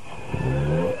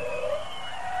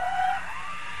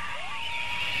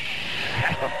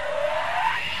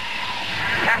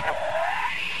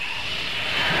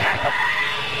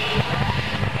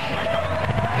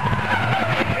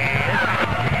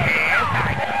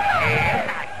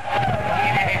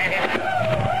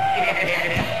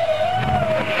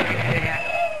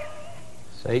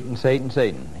 Satan, Satan,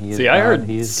 Satan. He is See, I God, heard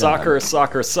he is soccer, God.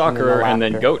 soccer, soccer, and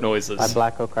then laughter goat noises. By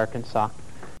Black Oak, Arkansas.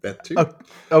 That too.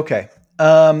 Okay.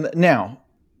 Now,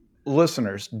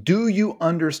 listeners, do you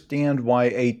understand why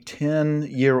a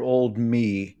 10-year-old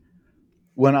me,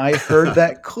 when I heard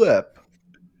that clip,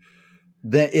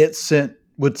 that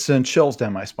would send chills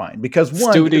down my spine? Because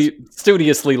one,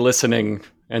 Studiously listening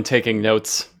and taking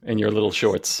notes in your little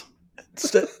shorts.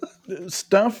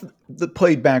 stuff that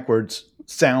played backwards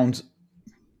sounds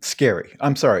scary.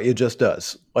 I'm sorry, it just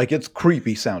does. Like, it's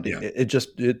creepy sounding. Yeah.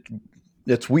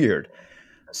 It's weird.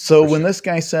 So when this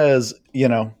guy says,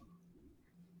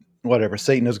 whatever,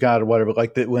 Satan is God or whatever,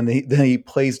 like that, when then he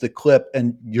plays the clip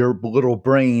and your little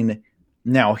brain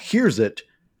now hears it,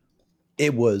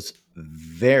 it was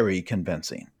very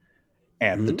convincing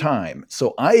at the time.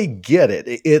 So I get it.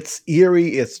 It's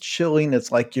eerie. It's chilling.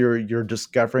 It's like you're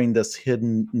discovering this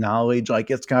hidden knowledge.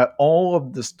 Like, it's got all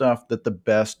of the stuff that the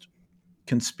best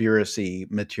conspiracy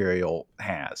material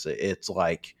has. It's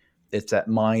like, it's that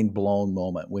mind blown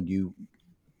moment when you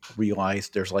realize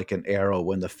there's like an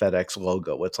arrow in the FedEx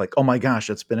logo. It's like, oh my gosh,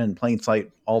 it's been in plain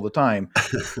sight all the time.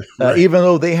 Right. Even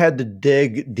though they had to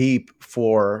dig deep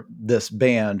for this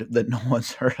band that no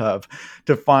one's heard of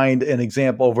to find an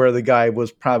example of where the guy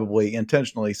was probably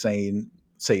intentionally saying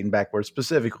Satan backwards,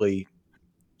 specifically.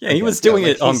 Yeah, he was doing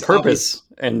it on purpose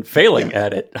and failing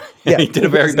at it. Yeah. He did a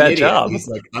very bad job. He's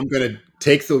like, I'm going to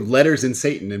take the letters in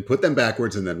Satan and put them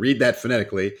backwards and then read that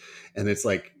phonetically. And it's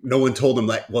like, no one told him,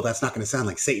 like, well, that's not going to sound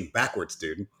like Satan backwards,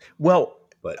 dude. Well,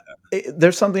 but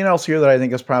there's something else here that I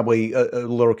think is probably a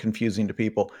little confusing to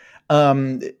people.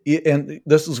 And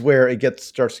this is where it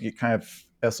starts to get kind of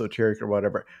esoteric or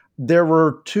whatever. There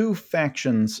were two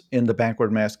factions in the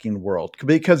backward masking world,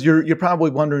 because you're probably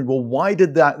wondering, well, why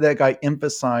did that guy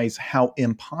emphasize how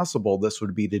impossible this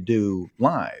would be to do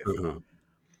live? uh-huh.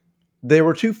 There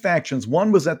were two factions.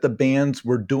 One was that the bands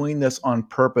were doing this on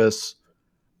purpose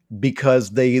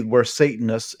because they were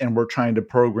Satanists and were trying to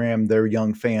program their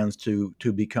young fans to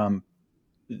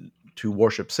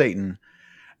worship Satan.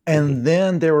 And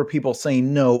then there were people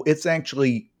saying, no, it's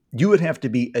actually, you would have to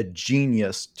be a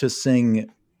genius to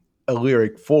sing a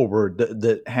lyric forward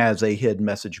that has a hidden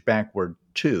message backward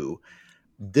too.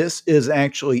 This is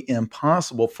actually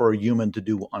impossible for a human to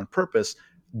do on purpose.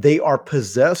 They are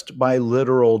possessed by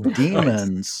literal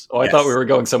demons. I thought we were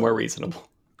going somewhere reasonable.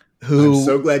 I'm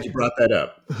so glad you brought that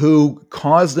up. Who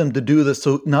caused them to do this.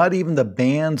 So not even the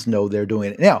bands know they're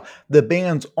doing it. Now, the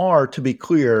bands are, to be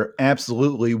clear,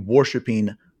 absolutely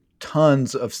worshiping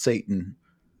tons of Satan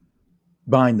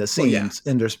behind the scenes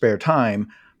in their spare time,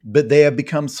 but they have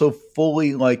become so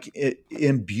fully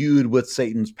imbued with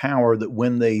Satan's power that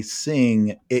when they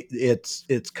sing,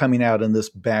 it's coming out in this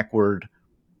backward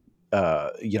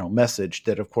message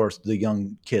that, of course, the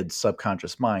young kids'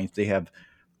 subconscious minds, they have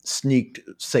sneaked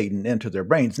Satan into their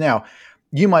brains. Now,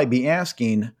 you might be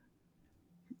asking,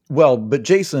 well, but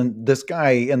Jason, this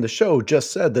guy in the show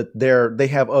just said that they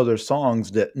have other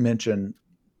songs that mention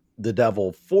the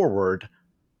devil forward,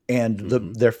 and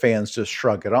their fans just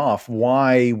shrug it off.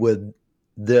 Why would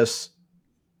this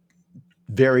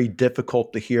very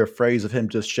difficult to hear phrase of him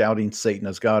just shouting Satan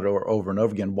as God or over and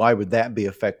over again, why would that be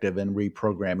effective in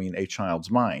reprogramming a child's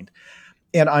mind?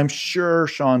 And I'm sure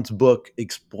Sean's book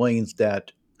explains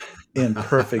that in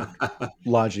perfect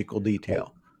logical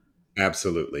detail.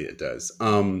 Absolutely, it does.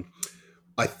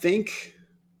 I think,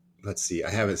 let's see, I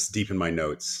have it deep in my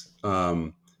notes.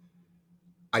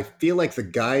 I feel like the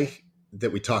guy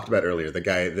that we talked about earlier, the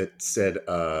guy that said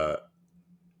the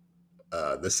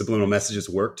subliminal messages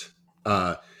worked,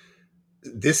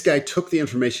 this guy took the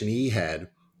information he had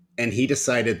and he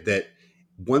decided that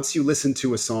once you listen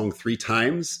to a song 3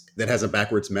 times that has a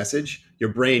backwards message,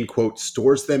 your brain, quote,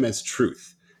 stores them as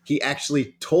truth. He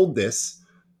actually told this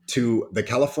to the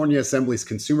California Assembly's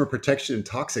Consumer Protection and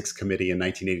Toxics Committee in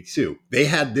 1982. They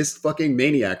had this fucking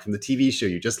maniac from the TV show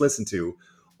you just listened to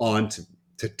on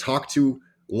to talk to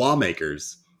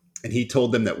lawmakers. And he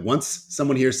told them that once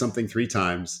someone hears something 3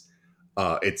 times,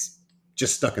 it's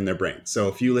just stuck in their brain. So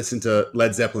if you listen to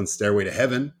Led Zeppelin's Stairway to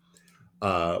Heaven,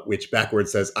 which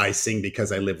backwards says, I sing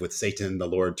because I live with Satan. The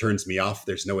Lord turns me off.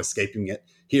 There's no escaping it.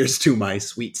 Here's to my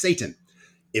sweet Satan.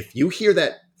 If you hear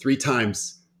that 3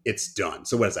 times, it's done.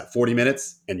 So what is that? 40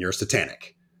 minutes and you're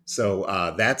satanic.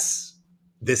 So that's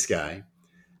this guy.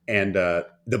 And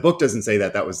the book doesn't say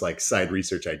that. That was like side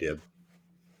research I did.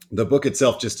 The book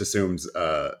itself just assumes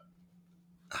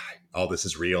all this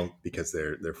is real because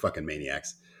they're fucking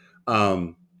maniacs.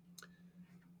 I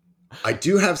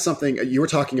do have something. You were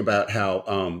talking about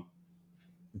how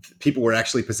people were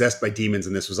actually possessed by demons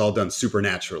and this was all done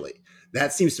supernaturally.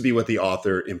 That seems to be what the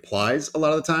author implies a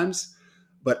lot of the times.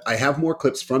 But I have more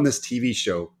clips from this TV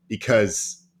show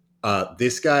because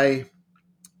this guy,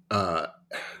 I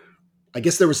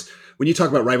guess there was, when you talk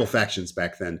about rival factions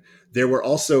back then, there were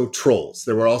also trolls.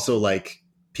 There were also like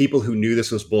people who knew this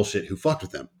was bullshit who fucked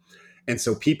with them. And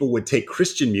so people would take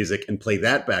Christian music and play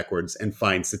that backwards and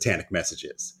find satanic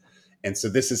messages. And so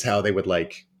this is how they would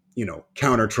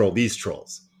counter troll these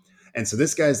trolls. And so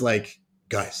this guy's like,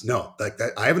 guys, no, like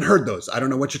that, I haven't heard those. I don't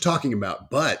know what you're talking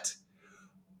about, but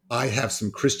I have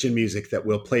some Christian music that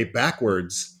will play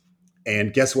backwards.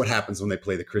 And guess what happens when they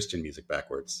play the Christian music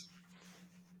backwards?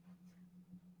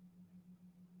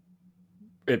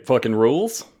 It fucking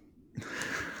rules?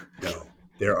 No,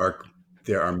 there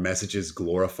are messages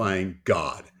glorifying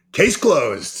God. Case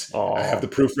closed. Aww. I have the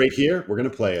proof right here. We're going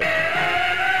to play it.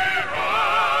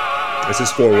 This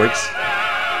is forwards.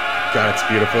 God, it's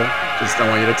beautiful. Just don't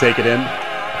want you to take it in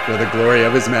for the glory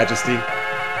of His Majesty.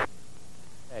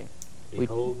 Okay.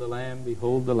 Behold the Lamb,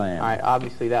 behold the Lamb. All right,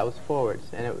 obviously that was forwards.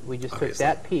 And we just took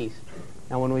that piece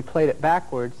Now when we played it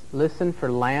backwards, listen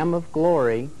for Lamb of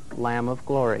Glory, Lamb of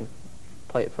Glory.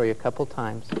 Play it for you a couple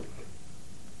times.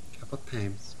 Couple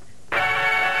times.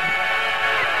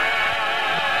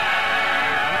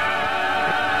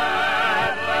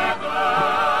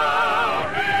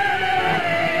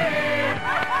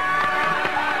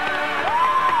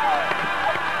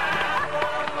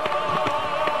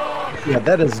 Yeah,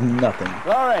 that is nothing.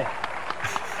 Glory.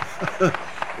 The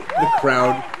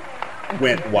crowd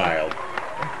went wild.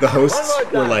 The hosts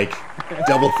were like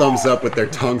double thumbs up with their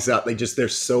tongues out. They're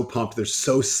so pumped. They're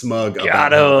so smug.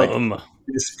 Got about him. Like,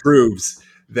 this proves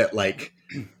that like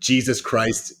Jesus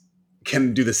Christ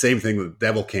can do the same thing that the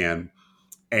devil can.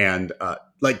 And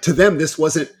like to them, this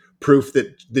wasn't proof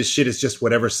that this shit is just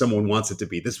whatever someone wants it to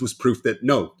be. This was proof that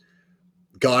no,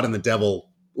 God and the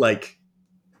devil like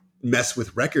mess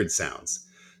with record sounds.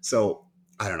 So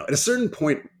I don't know. At a certain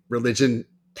point, religion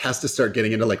has to start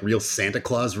getting into like real Santa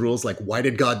Claus rules. Like, why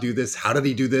did God do this? How did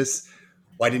he do this?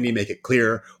 Why didn't he make it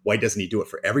clear? Why doesn't he do it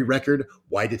for every record?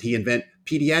 Why did he invent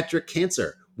pediatric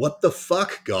cancer? What the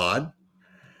fuck, God?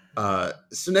 So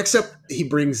next up, he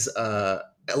brings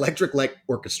Electric Light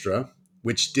Orchestra,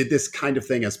 which did this kind of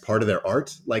thing as part of their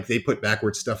art. Like they put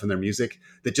backward stuff in their music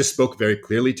that just spoke very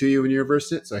clearly to you when you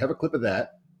reversed it. So I have a clip of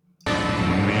that.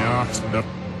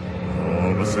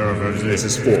 This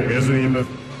is 4.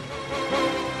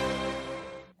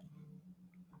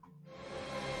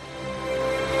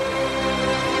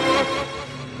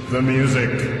 The music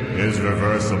is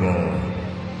reversible,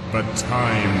 but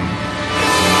time is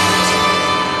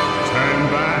not. Turn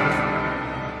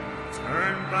back.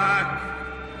 Turn back.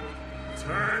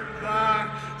 Turn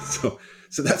back.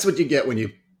 So that's what you get when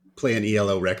you play an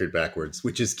ELO record backwards,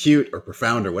 which is cute or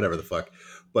profound or whatever the fuck.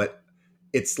 But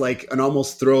it's like an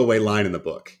almost throwaway line in the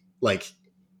book. Like,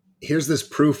 here's this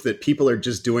proof that people are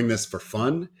just doing this for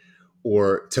fun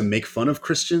or to make fun of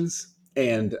Christians.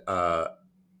 And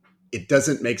it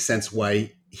doesn't make sense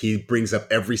why he brings up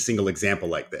every single example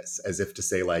like this, as if to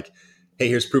say like, hey,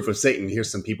 here's proof of Satan.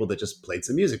 Here's some people that just played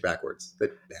some music backwards.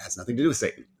 That has nothing to do with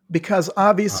Satan. Because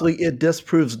obviously it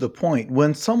disproves the point.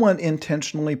 When someone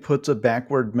intentionally puts a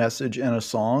backward message in a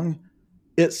song,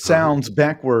 it sounds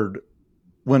backward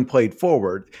when played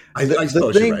forward. I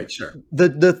suppose you're right, sure.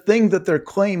 The thing that they're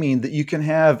claiming that you can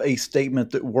have a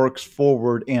statement that works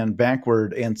forward and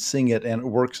backward and sing it and it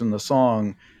works in the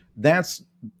song, that's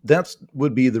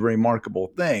would be the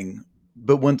remarkable thing.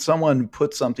 But when someone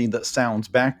puts something that sounds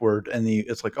backward and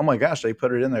it's like, oh my gosh, they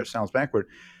put it in there, it sounds backward.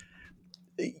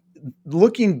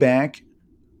 Looking back,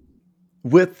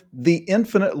 with the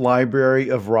infinite library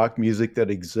of rock music that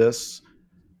exists,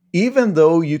 even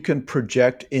though you can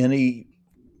project any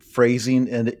phrasing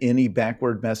and any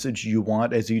backward message you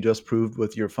want, as you just proved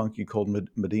with your Funky Cold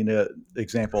Medina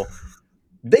example,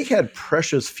 they had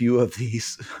precious few of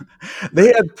these. They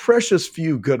had precious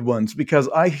few good ones, because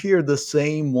I hear the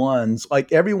same ones.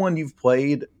 Like everyone you've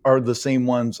played are the same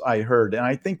ones I heard. And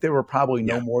I think there were probably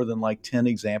no more than like 10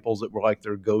 examples that were like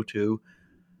their go-to.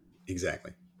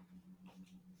 Exactly.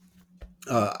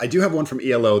 I do have one from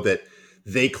ELO that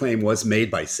they claim was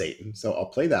made by Satan. So I'll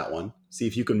play that one. See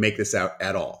if you can make this out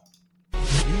at all.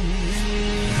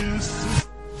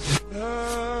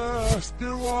 I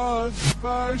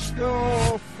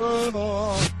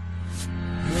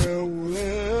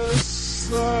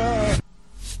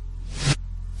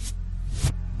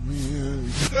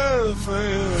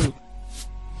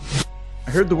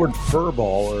heard the word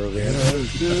furball earlier.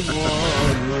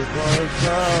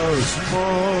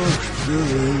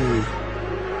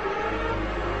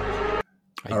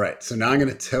 All right, so now I'm going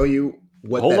to tell you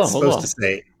what that's supposed to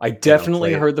say. I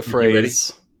definitely heard the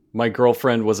phrase, my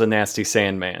girlfriend was a nasty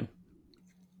Sandman.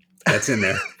 That's in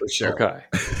there for sure. Okay.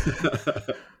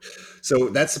 So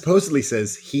that supposedly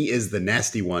says, he is the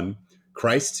nasty one.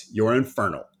 Christ, you're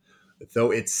infernal.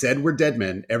 Though it said we're dead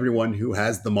men, everyone who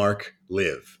has the mark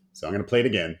live. So I'm going to play it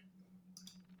again.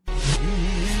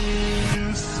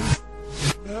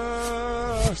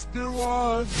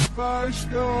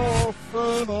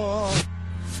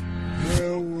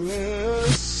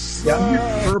 Yeah, I'm here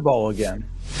furball again.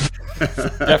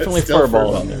 Definitely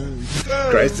furball.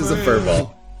 Christ is a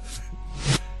furball.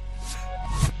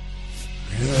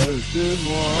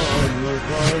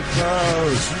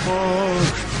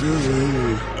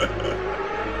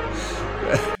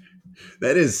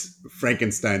 That is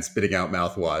Frankenstein spitting out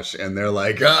mouthwash, and they're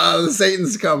like,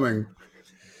 Satan's coming.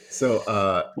 So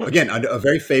again, a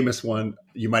very famous one.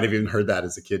 You might have even heard that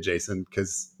as a kid, Jason,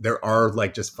 because there are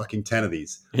like just fucking 10 of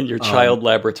these in your child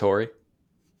laboratory.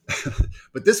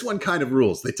 But this one kind of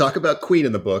rules. They talk about Queen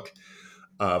in the book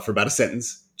for about a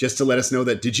sentence, just to let us know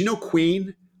that, did you know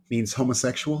Queen means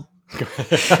homosexual?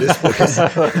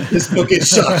 This book is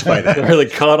shocked by that. Really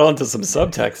caught on to some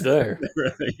subtext there.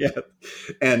 Yeah.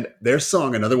 And their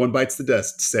song, Another One Bites the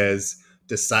Dust, says,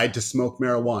 decide to smoke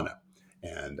marijuana.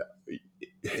 And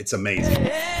it's amazing.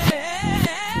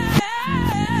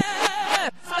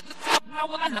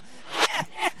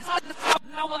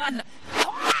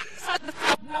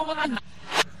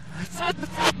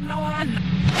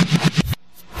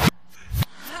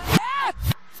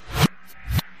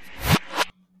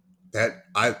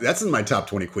 That's in my top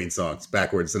 20 Queen songs.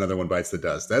 Backwards, Another One Bites the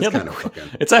Dust. That's kind of fucking...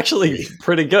 It's actually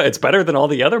pretty good. It's better than all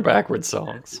the other Backwards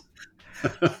songs.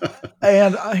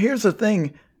 And here's the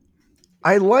thing.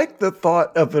 I like the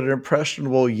thought of an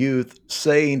impressionable youth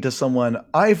saying to someone,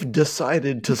 I've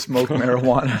decided to smoke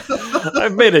marijuana.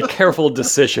 I've made a careful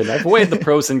decision. I've weighed the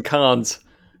pros and cons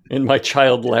in my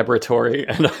child laboratory,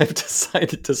 and I've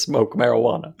decided to smoke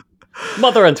marijuana.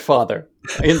 Mother and father,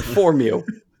 I inform you.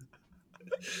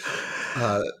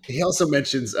 He also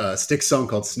mentions a Styx song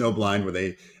called Snowblind, where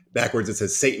they backwards it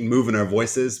says Satan move in our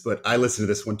voices, but I listened to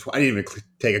this one. I didn't even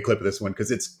take a clip of this one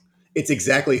because it's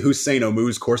exactly Hussein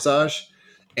Omou's Corsage.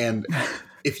 And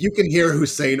if you can hear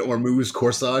Hussein Omou's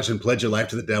Corsage and pledge your life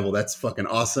to the devil, that's fucking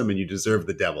awesome, and you deserve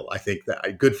the devil. I think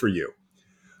that good for you.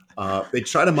 They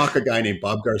try to mock a guy named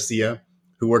Bob Garcia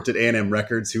who worked at A&M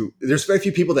Records. There's very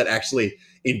few people that actually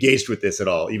engaged with this at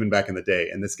all, even back in the day.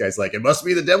 And this guy's like, it must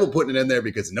be the devil putting it in there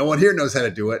because no one here knows how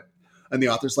to do it. And the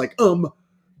author's like, the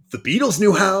Beatles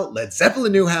knew how, Led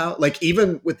Zeppelin knew how. Like,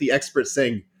 even with the experts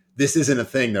saying this isn't a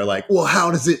thing, they're like, well,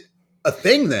 how does it a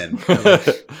thing then?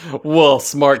 Like, well,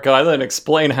 smart guy, then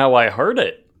explain how I heard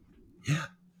it. Yeah.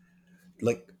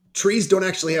 Like, trees don't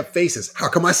actually have faces. How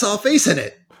come I saw a face in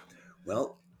it?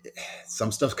 Well,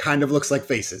 some stuff kind of looks like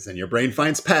faces, and your brain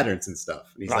finds patterns and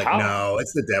stuff. And he's like, no,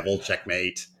 it's the devil.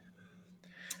 Checkmate.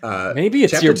 Maybe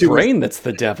it's your brain that's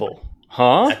the devil.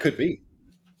 Huh? That could be.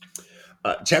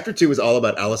 Chapter 2 is all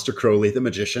about Aleister Crowley, the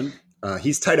magician.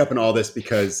 He's tied up in all this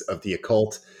because of the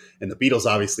occult, and the Beatles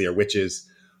obviously are witches,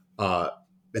 and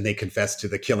they confess to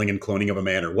the killing and cloning of a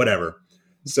man or whatever.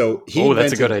 So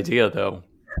that's a good idea, though.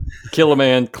 Kill a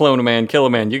man, clone a man, kill a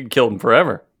man. You can kill him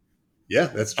forever. Yeah,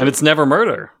 that's true. And it's never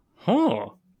murder. Huh.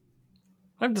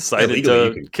 I've decided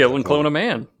to kill and clone a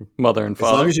man, mother and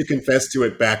father. As long as you confess to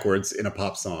it backwards in a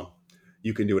pop song,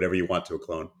 you can do whatever you want to a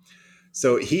clone.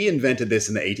 So he invented this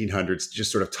in the 1800s to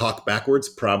just sort of talk backwards,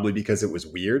 probably because it was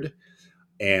weird.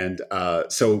 And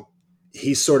so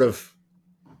he's sort of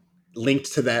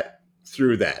linked to that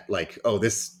through that. Like,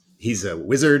 he's a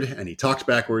wizard and he talked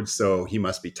backwards, so he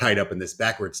must be tied up in this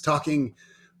backwards talking,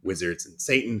 wizards and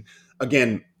Satan.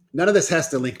 Again, none of this has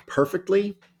to link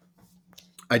perfectly.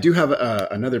 I do have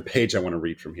another page I want to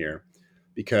read from here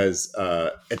because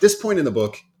at this point in the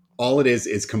book, all it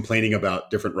is complaining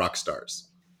about different rock stars.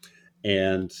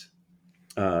 And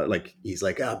he's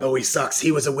like, Bowie sucks.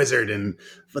 He was a wizard. And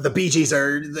the Bee Gees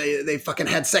they fucking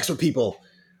had sex with people.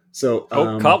 So,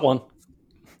 caught one.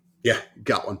 Yeah,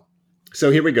 got one.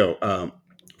 So here we go.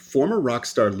 Former rock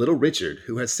star Little Richard,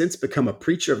 who has since become a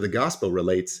preacher of the gospel,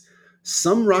 relates,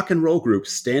 some rock and roll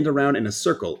groups stand around in a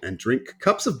circle and drink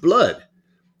cups of blood.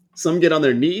 Some get on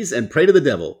their knees and pray to the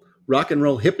devil. Rock and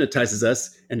roll hypnotizes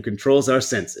us and controls our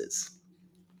senses.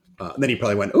 And then he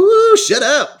probably went, ooh, shut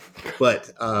up.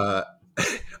 But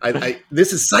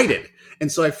this is cited.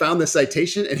 And so I found the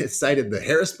citation, and it cited the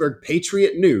Harrisburg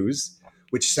Patriot News,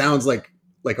 which sounds like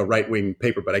a right-wing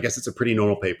paper, but I guess it's a pretty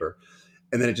normal paper.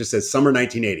 And then it just says summer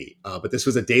 1980. But this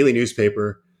was a daily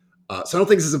newspaper. So I don't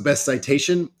think this is the best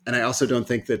citation. And I also don't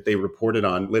think that they reported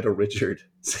on Little Richard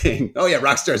saying, oh yeah,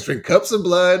 rock stars drink cups of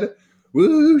blood.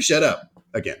 Woo, shut up.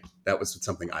 Again, that was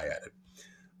something I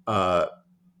added.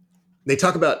 They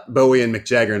talk about Bowie and Mick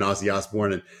Jagger and Ozzy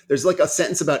Osbourne. And there's like a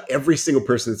sentence about every single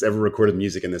person that's ever recorded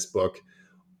music in this book.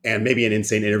 And maybe an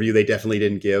insane interview they definitely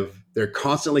didn't give. They're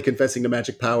constantly confessing to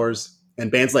magic powers. And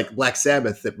bands like Black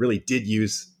Sabbath that really did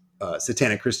use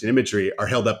satanic Christian imagery are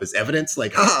held up as evidence.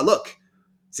 Like, haha, look.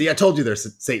 See, I told you they're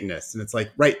Satanists. And it's like,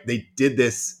 right, they did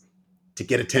this to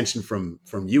get attention from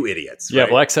you idiots. Yeah, right?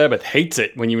 Black Sabbath hates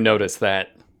it when you notice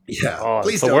that. Yeah,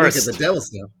 please don't look at the devil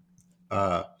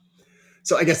stuff.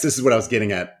 So I guess this is what I was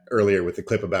getting at earlier with the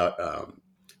clip about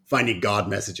finding God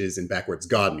messages in backwards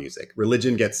God music.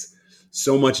 Religion gets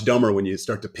so much dumber when you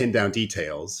start to pin down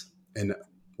details. And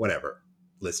whatever,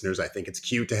 listeners, I think it's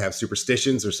cute to have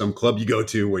superstitions or some club you go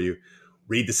to where you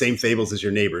read the same fables as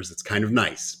your neighbors. It's kind of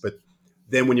nice. But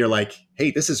then when you're like,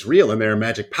 hey, this is real and there are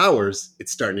magic powers,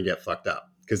 it's starting to get fucked up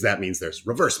because that means there's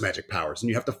reverse magic powers and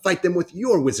you have to fight them with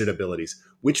your wizard abilities,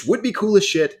 which would be cool as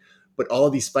shit. But all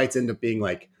of these fights end up being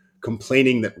like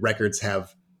complaining that records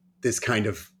have this kind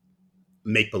of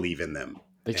make-believe in them.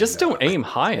 They just don't aim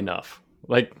high enough.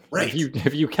 Like, Right.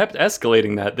 if you kept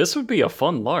escalating that, this would be a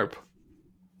fun LARP.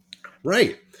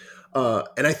 Right.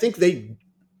 And I think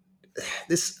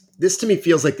this to me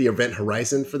feels like the event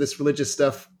horizon for this religious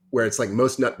stuff, where it's like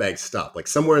most nutbags stop. Like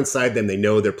somewhere inside them, they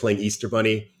know they're playing Easter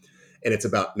Bunny, and it's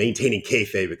about maintaining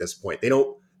kayfabe at this point. They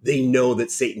know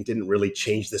that Satan didn't really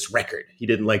change this record. He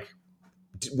didn't like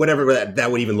whatever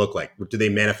that would even look like. Do they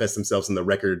manifest themselves in the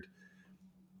record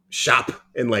shop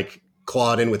and like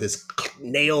clawed in with his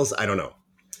nails? I don't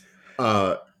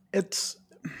know. It's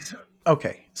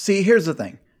okay. See, here's the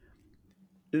thing.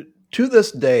 To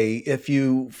this day, if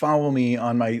you follow me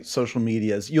on my social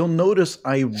medias, you'll notice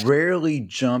I rarely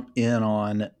jump in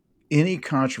on any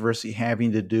controversy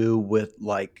having to do with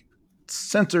like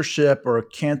censorship or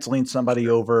canceling somebody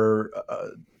over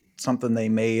something they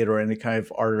made or any kind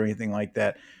of art or anything like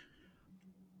that.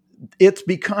 It's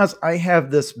because I have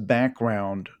this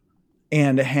background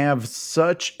and have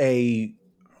such a,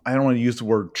 I don't want to use the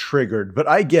word triggered, but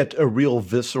I get a real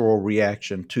visceral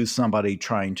reaction to somebody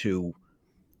trying to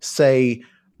say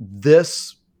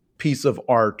this piece of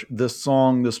art, this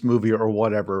song, this movie, or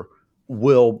whatever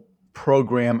will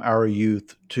program our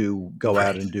youth to go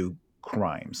out and do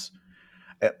crimes.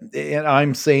 And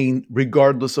I'm saying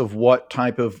regardless of what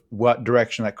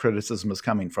direction that criticism is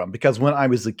coming from, because when I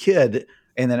was a kid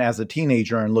and then as a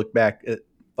teenager and look back at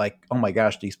like, oh my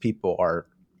gosh, these people are,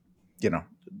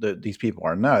 these people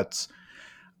are nuts.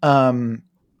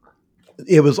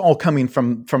 It was all coming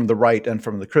from the right and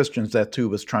from the Christians that too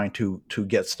was trying to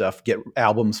get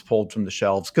albums pulled from the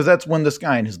shelves. Cause that's when this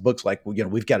guy in his book's like, well,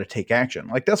 we've got to take action.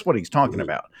 Like that's what he's talking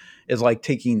about, is like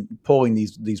pulling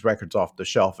these records off the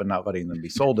shelf and not letting them be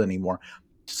sold anymore.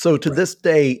 So to this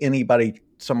day,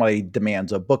 somebody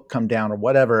demands a book come down or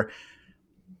whatever,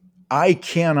 I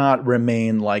cannot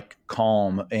remain like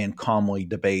calm and calmly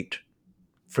debate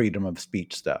freedom of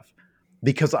speech stuff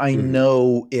because I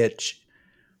know it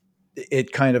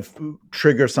kind of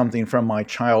triggers something from my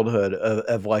childhood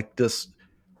of like this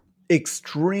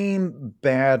extreme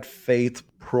bad faith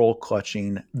pearl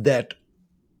clutching that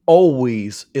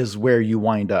always is where you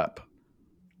wind up.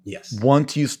 Yes.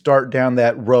 Once you start down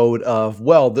that road of,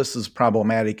 well, this is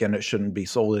problematic and it shouldn't be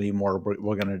sold anymore.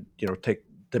 We're going to, take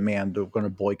demand. We're going to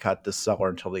boycott this seller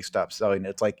until they stop selling it.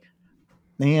 It's like,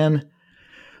 man,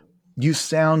 you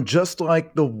sound just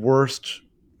like the worst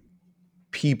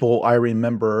people I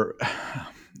remember.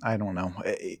 I don't know.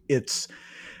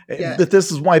 But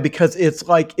this is why, because it's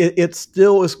like, it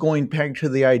still is going back to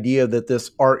the idea that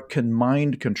this art can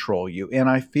mind control you. And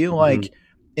I feel like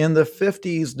in the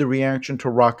 50s, the reaction to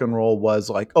rock and roll was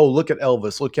like, oh, look at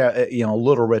Elvis, look at,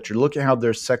 Little Richard, look at how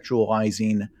they're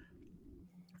sexualizing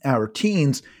our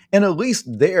teens. And at least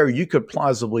there you could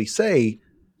plausibly say,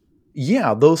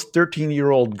 yeah, those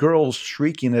 13-year-old girls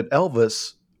shrieking at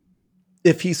Elvis,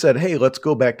 if he said, hey, let's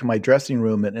go back to my dressing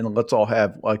room and let's all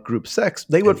have like group sex,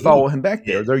 they would follow him back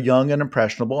there. They're young and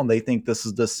impressionable and they think this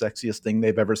is the sexiest thing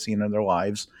they've ever seen in their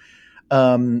lives.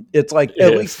 It's like,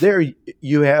 at least there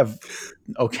you have,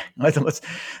 okay.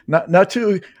 Not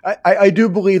too, I do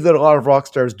believe that a lot of rock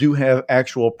stars do have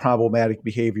actual problematic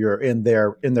behavior in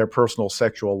their personal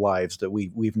sexual lives that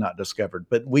we've not discovered,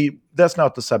 but that's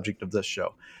not the subject of this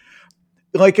show.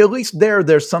 Like, at least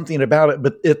there's something about it,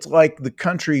 but it's like the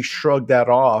country shrugged that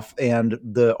off and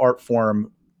the art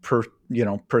form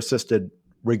persisted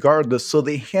regardless. So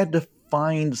they had to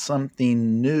find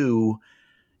something new.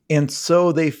 And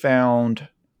so they found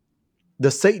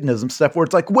the Satanism stuff where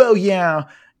it's like, well, yeah,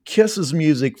 Kiss's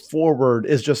music forward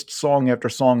is just song after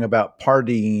song about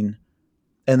partying.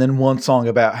 And then one song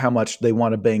about how much they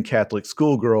want to bang Catholic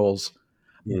schoolgirls,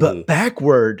 but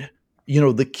backward,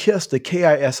 the KISS, the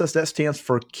KISS, that stands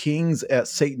for Kings at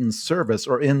Satan's Service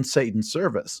or in Satan's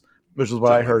Service, which is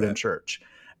what I heard in church.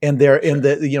 And they're in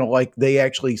the, like they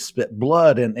actually spit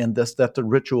blood and that's a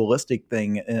ritualistic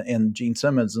thing. And Gene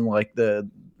Simmons and like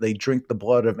they drink the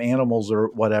blood of animals or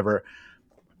whatever.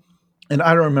 And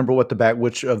I don't remember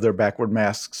which of their Backward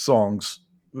Mask songs,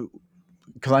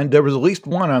 because there was at least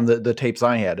one on the tapes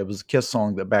I had. It was a KISS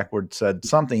song that backward said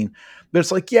something, but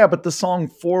it's like, yeah, but the song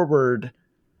forward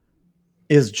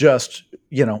is just,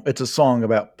 it's a song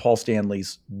about Paul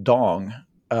Stanley's dong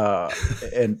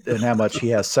and how much he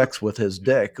has sex with his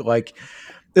dick. Like,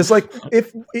 it's like,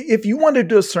 if you wanted to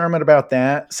do a sermon about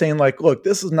that, saying like, look,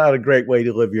 this is not a great way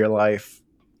to live your life.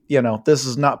 This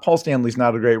is not, Paul Stanley's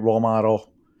not a great role model.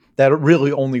 That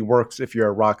really only works if you're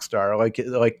a rock star. Like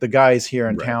the guys here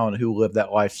in town who live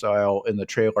that lifestyle in the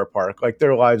trailer park, like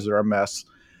their lives are a mess.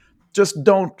 Just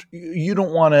you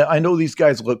don't want to, I know these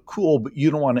guys look cool, but you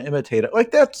don't want to imitate it.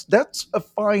 Like that's a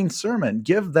fine sermon.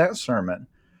 Give that sermon.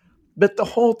 But the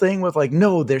whole thing with like,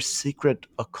 no, there's secret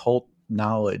occult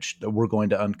knowledge that we're going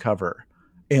to uncover.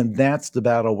 And that's the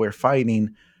battle we're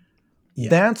fighting. Yeah,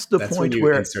 that's the that's point when you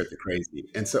where insert the crazy.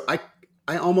 And so I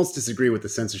almost disagree with the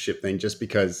censorship thing, just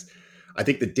because I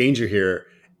think the danger here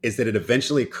is that it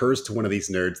eventually occurs to one of these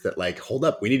nerds that, like, hold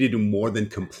up, we need to do more than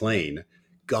complain.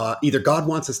 Either God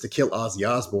wants us to kill Ozzy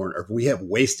Osbourne, or we have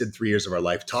wasted 3 years of our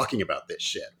life talking about this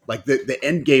shit. Like, the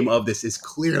end game of this is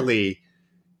clearly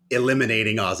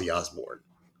eliminating Ozzy Osbourne.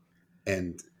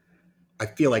 And I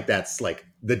feel like that's like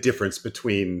the difference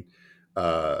between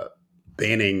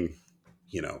banning,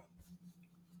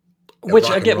 which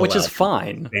I get, which is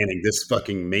fine. Banning this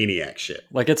fucking maniac shit.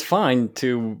 Like, it's fine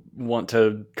to want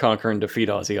to conquer and defeat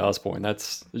Ozzy Osbourne.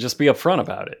 That's just be upfront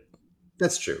about it.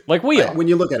 That's true. Like we are. When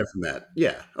you look at it from that,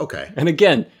 yeah, okay. And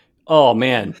again, oh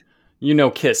man,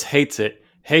 Kiss hates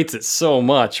it so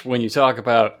much when you talk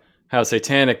about how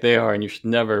satanic they are and you should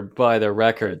never buy their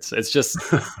records. It's just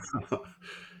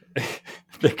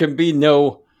there can be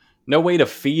no way to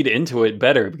feed into it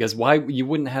better, because why you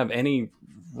wouldn't have any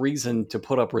reason to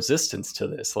put up resistance to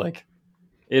this. Like,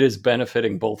 it is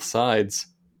benefiting both sides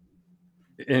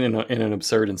in an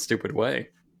absurd and stupid way.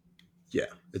 Yeah,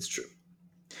 it's true.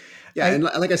 Yeah, and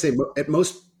like I say, at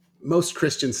most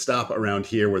Christians stop around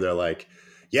here where they're like,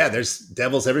 yeah, there's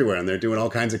devils everywhere and they're doing all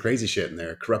kinds of crazy shit and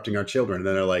they're corrupting our children. And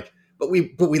then they're like, but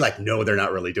we like, no, they're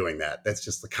not really doing that. That's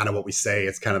just kind of what we say.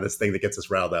 It's kind of this thing that gets us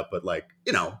riled up. But like,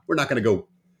 we're not going to go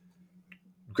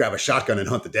grab a shotgun and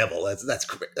hunt the devil.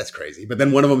 That's crazy. But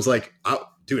then one of them's like, oh,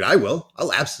 dude, I will.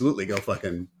 I'll absolutely go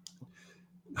fucking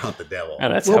hunt the devil.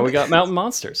 And that's how we got Mountain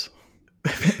Monsters.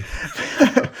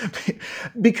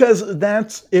 Because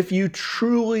that's, if you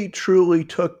truly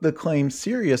took the claim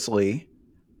seriously,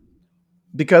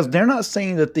 because they're not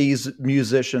saying that these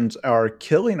musicians are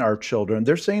killing our children.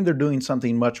 They're saying they're doing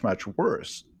something much, much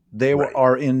worse. They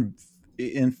are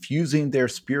infusing their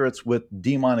spirits with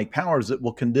demonic powers that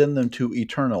will condemn them to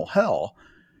eternal hell.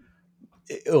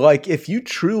 Like, if you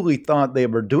truly thought they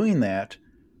were doing that,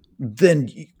 then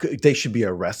they should be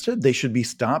arrested. They should be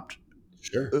stopped.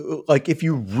 Sure. Like, if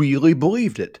you really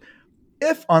believed it.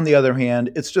 If, on the other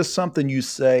hand, it's just something you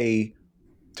say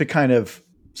to kind of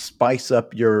spice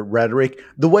up your rhetoric,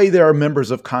 the way there are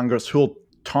members of Congress who'll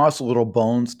toss little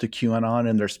bones to QAnon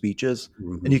in their speeches,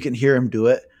 and you can hear them do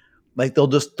it. Like, they'll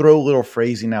just throw little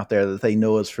phrasing out there that they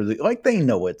know is they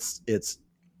know it's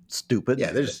stupid.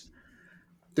 Yeah, they're just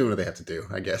doing what they have to do,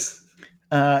 I guess.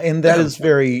 And that's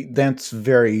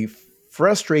very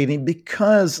frustrating,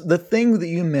 because the thing that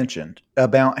you mentioned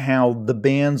about how the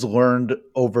bands learned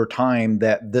over time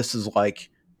that this is like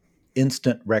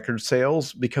instant record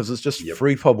sales because it's just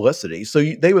free publicity. So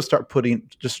they would start putting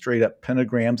just straight up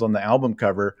pentagrams on the album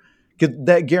cover.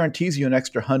 That guarantees you an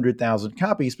extra 100,000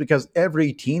 copies, because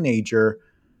every teenager,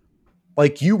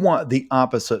 like, you want the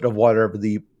opposite of whatever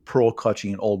the pearl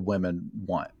clutching old women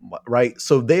want, right?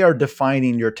 So they are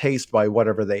defining your taste by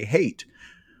whatever they hate.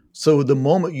 So the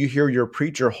moment you hear your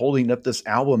preacher holding up this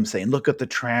album saying, look at the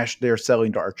trash they're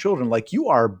selling to our children, like, you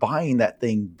are buying that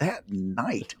thing that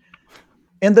night.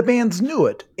 And the bands knew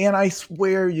it. And I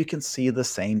swear you can see the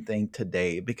same thing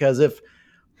today, because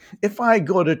if I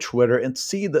go to Twitter and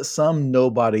see that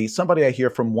somebody I hear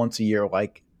from once a year,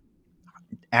 like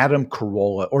Adam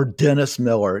Carolla or Dennis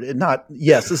Miller,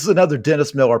 this is another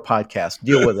Dennis Miller podcast.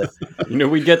 Deal with it.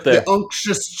 We get the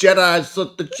unctuous Jedi's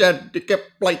at the Jedi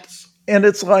plates. And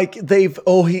it's like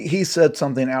he said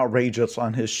something outrageous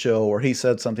on his show, or he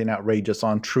said something outrageous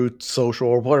on Truth Social,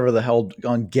 or whatever the hell,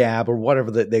 on Gab, or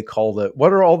whatever that they call it.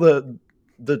 What are all the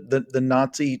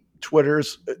Nazi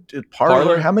Twitters?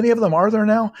 Parler? How many of them are there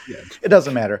now? Yeah. It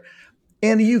doesn't matter.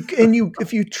 And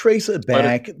if you trace it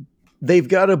back, they've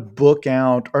got a book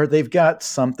out, or they've got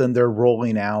something they're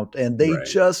rolling out, and they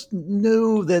just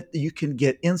knew that you can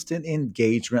get instant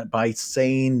engagement by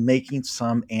making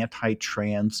some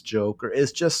anti-trans joke, or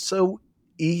it's just so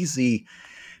easy.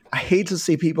 I hate to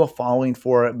see people falling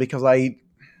for it, because I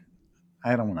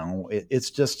don't know.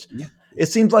 It's just, it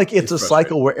seems like it's a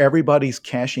cycle where everybody's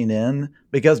cashing in,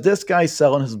 because this guy's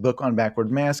selling his book on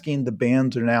backward masking. The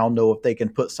bands now know if they can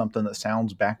put something that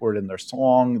sounds backward in their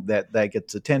song, that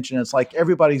gets attention. It's like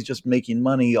everybody's just making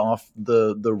money off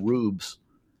the rubes.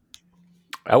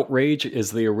 Outrage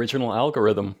is the original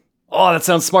algorithm. Oh, that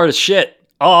sounds smart as shit.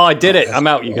 Oh, I did it. I'm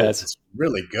out, you guys. It's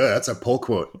really good. That's a pull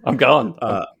quote. I'm gone.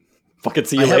 Fucking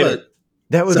see you later.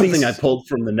 That was something I pulled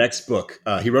from the next book.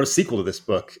 He wrote a sequel to this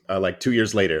book like 2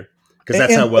 years later, because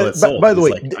that's how well it sold. By the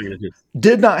way,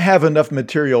 did not have enough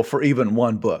material for even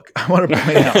one book. I want to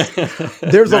point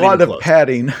out there's a lot of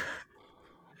padding.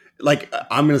 Like,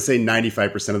 I'm going to say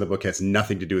 95% of the book has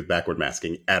nothing to do with backward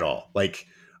masking at all. Like,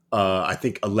 I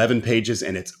think 11 pages,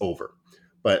 and it's over.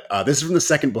 But this is from the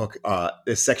second book,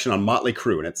 this section on Motley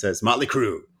Crue, and it says, Motley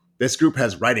Crue, this group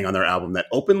has writing on their album that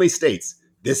openly states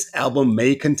this album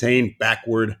may contain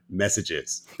backward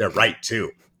messages. They're right,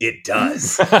 too. It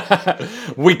does.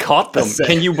 We caught them.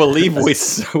 Can you believe we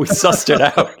sussed it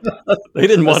out? They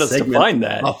didn't want us to find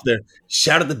that. Off their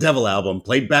Shout at the Devil album,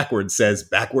 played backwards, says,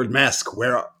 Backward Mask,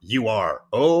 where you are.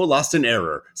 Oh, lost in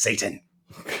error, Satan.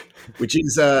 Which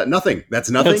is nothing. That's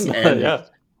nothing. Yeah.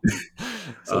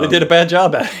 So they did a bad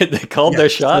job at it. They called their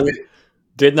shot. So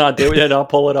did not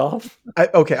pull it off. I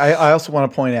also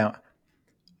want to point out,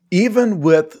 even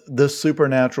with the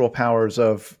supernatural powers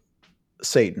of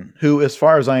Satan, who, as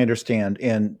far as I understand,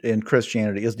 in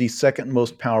Christianity, is the second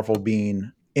most powerful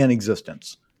being in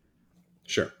existence.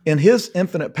 Sure. In his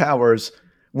infinite powers,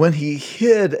 when he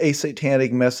hid a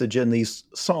satanic message in these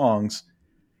songs,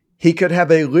 he could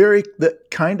have a lyric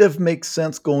that kind of makes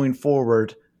sense going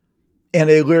forward and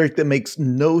a lyric that makes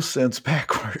no sense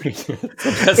backward.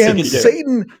 And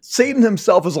Satan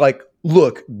himself is like,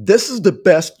 look, this is the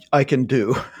best I can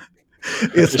do.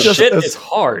 It's just shit is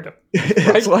hard.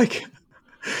 It's like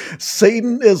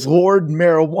Satan is Lord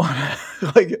Marijuana.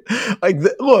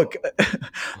 Look,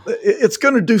 it's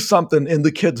going to do something in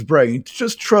the kid's brain.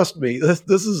 Just trust me.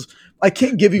 This is. I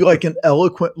can't give you like an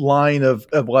eloquent line of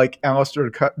like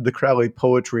Aleister de Crowley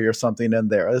poetry or something in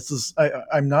there. This is.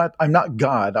 I'm not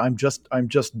God. I'm just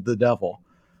the devil.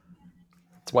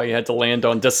 That's why you had to land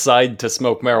on decide to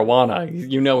smoke marijuana.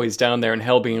 You know he's down there in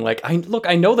hell being like,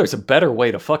 I know there's a better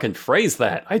way to fucking phrase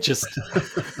that.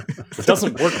 It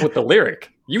doesn't work with the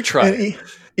lyric. You try it.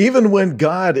 Even when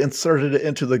God inserted it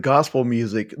into the gospel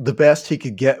music, the best he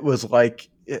could get was like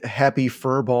happy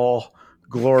furball,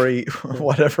 glory,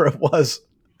 whatever it was.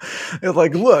 It's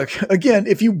like, look, again,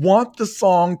 if you want the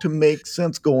song to make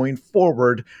sense going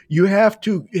forward, you have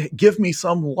to give me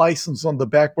some license on the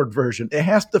backward version. It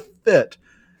has to fit.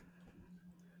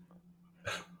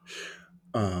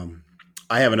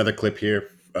 I have another clip here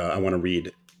I want to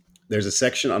read. There's a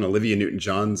section on Olivia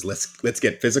Newton-John's Let's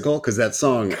Get Physical, because that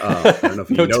song, I don't know if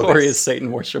you know this. Notorious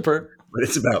Satan worshiper. But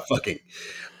it's about fucking.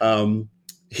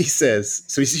 He says,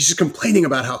 so he's just complaining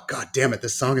about how, God damn it,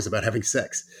 this song is about having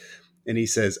sex. And he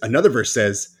says, another verse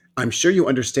says, I'm sure you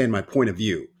understand my point of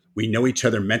view. We know each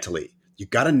other mentally. You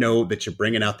got to know that you're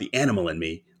bringing out the animal in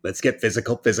me. Let's get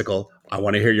physical. I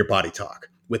want to hear your body talk.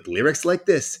 With lyrics like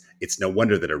this, it's no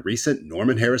wonder that a recent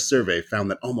Norman Harris survey found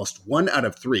that almost 1 out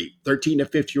of 3 13 to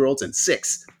 50-year-olds and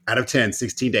 6 out of 10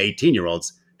 16 to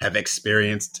 18-year-olds have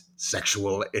experienced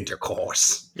sexual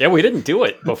intercourse. Yeah, we didn't do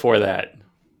it before that.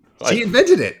 She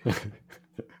invented it.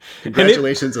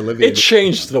 Congratulations, Olivia. It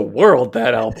changed the world,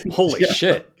 that album. Holy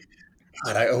shit.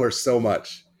 God, I owe her so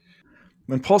much.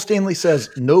 When Paul Stanley says,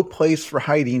 no place for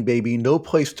hiding, baby, no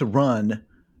place to run,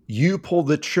 you pull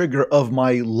the trigger of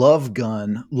my love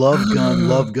gun, love gun,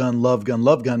 love gun, love gun,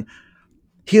 love gun.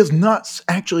 He is not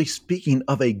actually speaking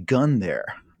of a gun there.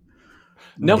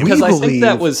 No, because I think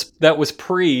that was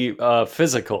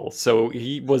pre-physical, so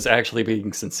he was actually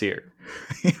being sincere.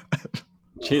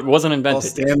 It wasn't invented. Paul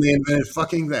Stanley invented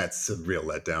fucking. That's a real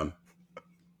letdown.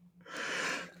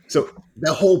 So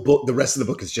the whole book, the rest of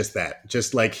the book is just that.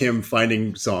 Just like him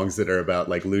finding songs that are about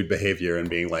like lewd behavior and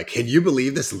being like, can you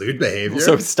believe this lewd behavior?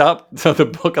 So the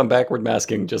book on backward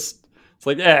masking it's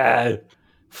like,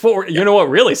 you know what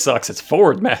really sucks? It's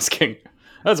forward masking.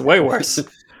 That's way worse.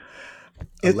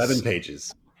 11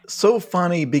 pages. So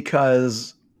funny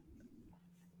because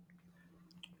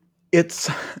it's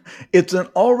an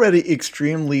already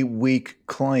extremely weak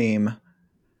claim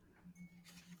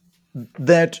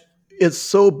that it's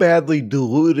so badly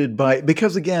diluted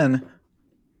because again,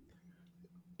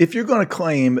 if you're going to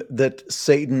claim that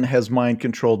Satan has mind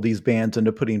controlled these bands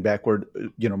into putting backward,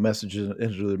 messages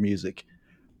into their music,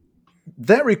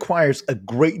 that requires a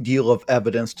great deal of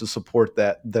evidence to support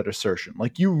that assertion.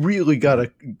 Like you really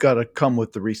gotta come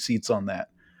with the receipts on that.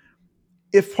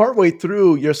 If partway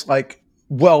through you're just like,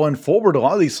 well, and forward, a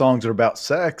lot of these songs are about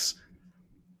sex.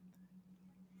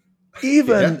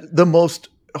 Even the most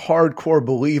hardcore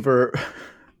believer,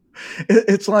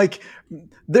 it's like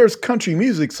there's country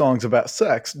music songs about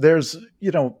sex. There's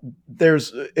an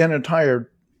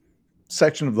entire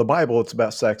section of the Bible that's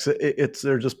about sex.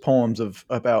 They're just poems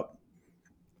about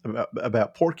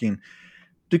porking.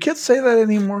 Do kids say that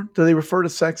anymore? Do they refer to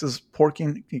sex as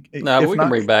porking? No, we can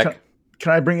bring it back.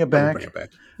 Can I bring it back? Bring it back.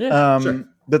 Yeah, sure.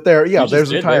 But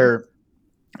there's entire.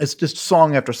 It's just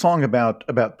song after song about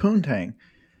poontang.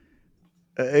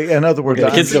 In other words, the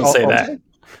kids don't say that.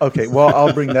 Okay, well,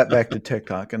 I'll bring that back to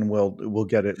TikTok, and we'll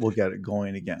get it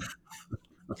going again.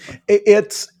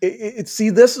 See,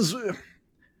 this is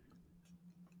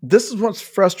this is what's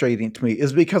frustrating to me,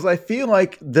 is because I feel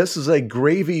like this is a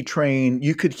gravy train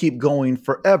you could keep going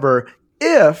forever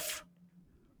if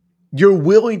you're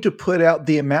willing to put out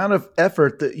the amount of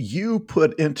effort that you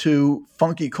put into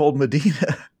Funky Cold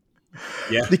Medina.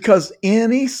 Yeah. Because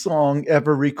any song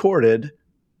ever recorded,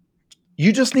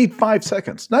 you just need 5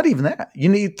 seconds. Not even that. You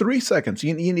need 3 seconds.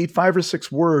 You need 5 or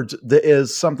 6 words that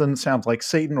is something that sounds like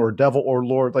Satan or devil or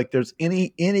Lord. Like there's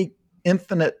any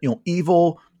infinite,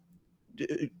 evil,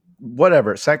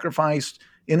 whatever, sacrificed,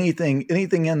 anything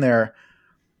in there.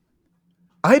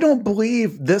 I don't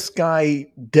believe this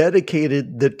guy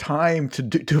dedicated the time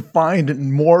to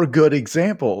find more good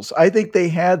examples. I think they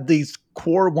had these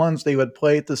core ones they would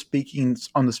play at the speaking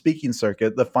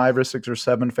circuit, the 5 or 6 or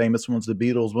 7 famous ones, the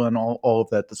Beatles one, all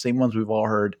of that, the same ones we've all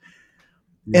heard.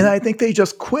 Mm-hmm. And I think they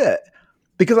just quit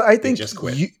because I think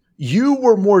you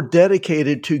were more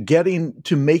dedicated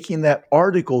to making that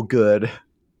article good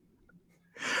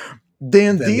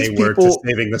than these they were people to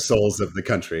saving the souls of the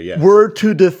country. Yes. Were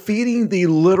to defeating the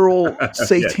literal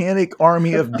satanic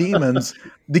army of demons,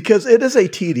 because it is a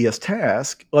tedious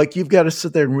task. Like you've got to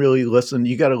sit there and really listen.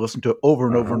 You got to listen to it over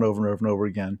and over and over and over and over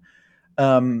again.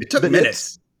 It took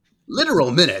minutes,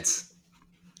 literal minutes.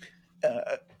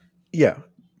 Yeah.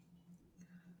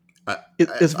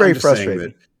 It's very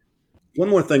frustrating. One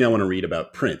more thing I want to read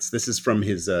about Prince. This is from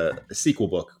his sequel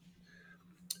book.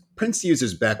 Prince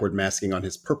uses backward masking on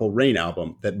his Purple Rain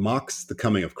album that mocks the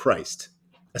coming of Christ.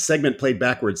 A segment played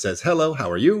backwards says, "Hello, how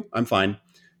are you? I'm fine,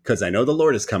 because I know the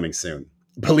Lord is coming soon."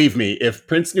 Believe me, if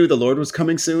Prince knew the Lord was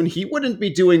coming soon, he wouldn't be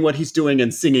doing what he's doing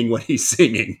and singing what he's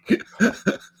singing.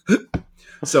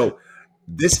 So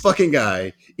this fucking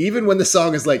guy, even when the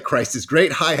song is like, "Christ is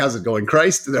great. Hi, how's it going,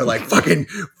 Christ?" They're like, fucking,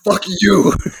 fuck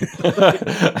you.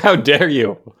 How dare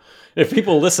you? If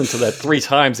people listen to that 3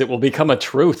 times, it will become a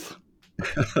truth.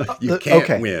 You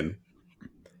can't win.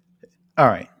 All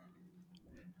right.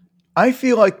 I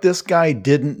feel like this guy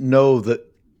didn't know that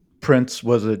Prince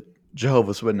was a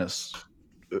Jehovah's Witness.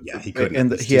 Yeah, he couldn't.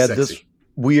 And he had this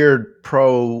weird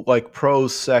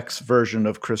pro-sex version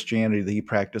of Christianity that he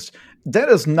practiced. That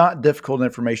is not difficult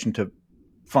information to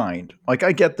find. Like,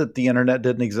 I get that the internet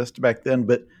didn't exist back then,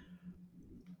 but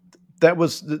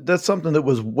that's something that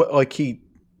was like he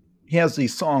has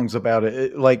these songs about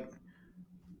it. Like,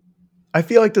 I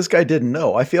feel like this guy didn't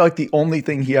know. I feel like the only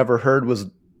thing he ever heard was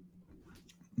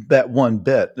that one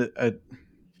bit.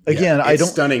 Again, I don't.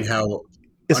 Stunning how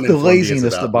it's the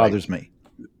laziness that bothers me.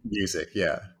 Music,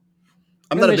 yeah.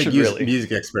 I'm not a big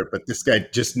music expert, but this guy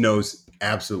just knows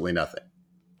absolutely nothing.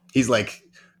 He's like,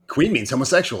 Queen means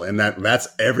homosexual, and that's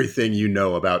everything you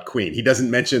know about Queen. He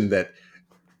doesn't mention that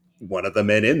one of the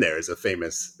men in there is a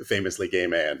famously gay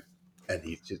man, and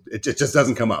it just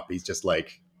doesn't come up. He's just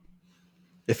like.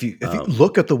 If you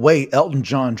look at the way Elton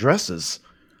John dresses,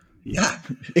 yeah,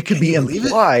 it could be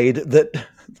implied that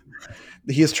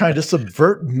he is trying to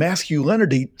subvert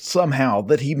masculinity somehow,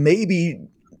 that he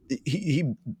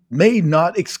may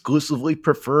not exclusively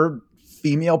prefer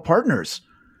female partners.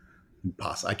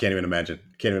 I can't even imagine.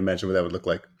 What that would look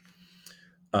like.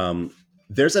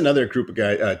 There's another group of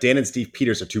guys. Dan and Steve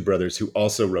Peters are 2 brothers who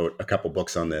also wrote a couple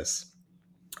books on this.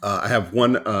 I have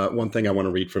one thing I want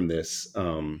to read from this.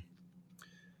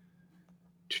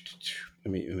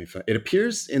 Let me find. It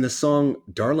appears in the song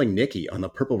 "Darling Nikki" on the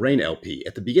Purple Rain LP.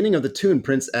 At the beginning of the tune,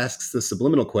 Prince asks the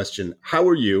subliminal question, "How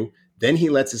are you?" Then he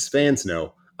lets his fans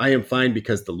know, "I am fine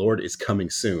because the Lord is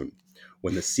coming soon."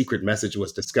 When the secret message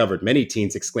was discovered, many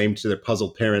teens exclaimed to their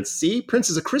puzzled parents, "See, Prince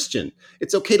is a Christian.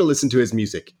 It's okay to listen to his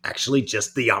music. Actually,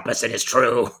 just the opposite is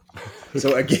true."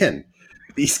 So again,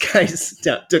 these guys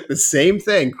took the same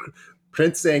thing.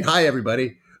 Prince saying, "Hi,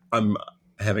 everybody. I'm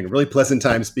having a really pleasant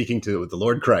time speaking to the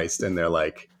Lord Christ," and they're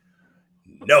like,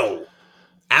 "No,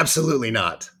 absolutely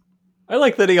not." I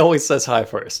like that he always says hi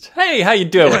first. "Hey, how you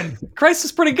doing? Christ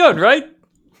is pretty good, right?"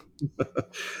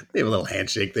 They have a little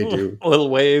handshake. They do a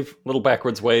little wave, little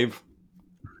backwards wave.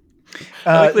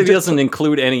 I like that he doesn't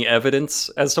include any evidence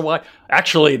as to why.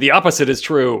 Actually, the opposite is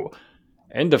true.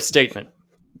 End of statement.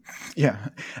 Yeah.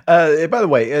 By the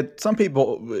way, some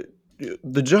people.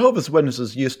 The Jehovah's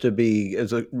Witnesses used to be,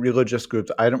 as a religious group,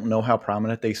 I don't know how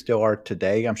prominent they still are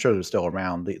today. I'm sure they're still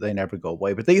around. They never go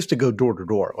away. But they used to go door to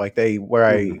door. Like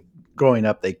growing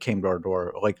up, they came to our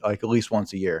door like at least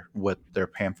once a year with their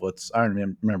pamphlets. I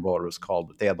don't remember what it was called,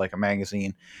 but they had like a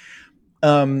magazine.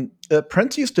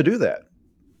 Prince used to do that.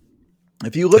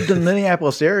 If you lived in the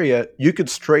Minneapolis area, you could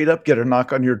straight up get a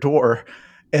knock on your door,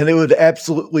 and it would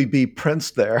absolutely be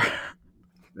Prince there.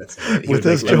 With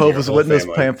his Jehovah's Witness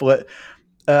pamphlet.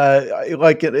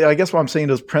 I guess what I'm saying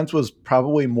is Prince was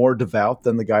probably more devout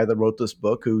than the guy that wrote this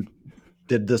book, who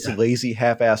did this lazy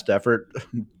half-assed effort.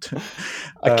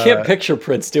 I can't picture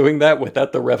Prince doing that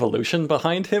without the revolution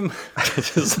behind him.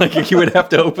 It's just like you would have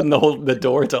to open the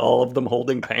door to all of them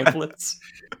holding pamphlets.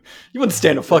 You wouldn't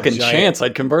stand a fucking chance.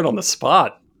 I'd convert on the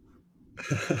spot.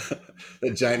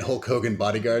 The giant Hulk Hogan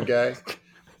bodyguard guy.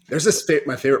 There's this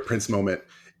my favorite Prince moment.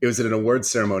 It was at an awards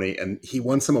ceremony, and he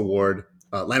won some award.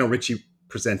 Lionel Richie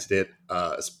presented it.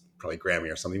 It's probably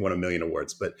Grammy or something. He won 1 million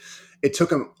awards, but it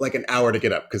took him like an hour to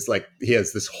get up because like he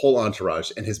has this whole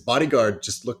entourage, and his bodyguard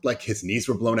just looked like his knees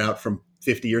were blown out from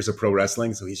 50 years of pro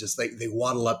wrestling. So he's just like, they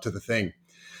waddle up to the thing,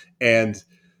 and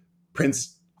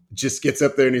Prince just gets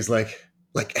up there and he's like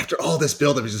after all this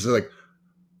buildup, he's just like,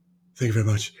 thank you very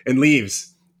much, and leaves.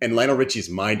 And Lionel Richie's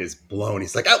mind is blown.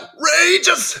 He's like,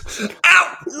 outrageous,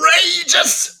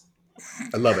 outrageous.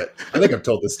 I love it. I think I've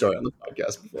told this story on the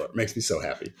podcast before. It makes me so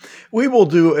happy. We will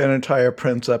do an entire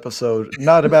Prince episode,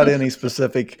 not about any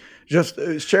specific, just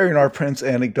sharing our Prince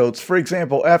anecdotes. For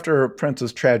example, after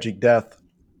Prince's tragic death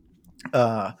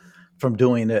from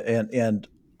doing it and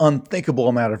unthinkable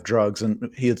amount of drugs,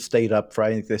 and he had stayed up for, I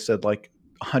think they said like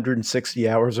 160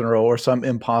 hours in a row or some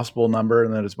impossible number,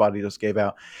 and then his body just gave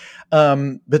out.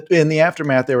 But in the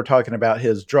aftermath, they were talking about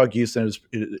his drug use, and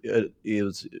he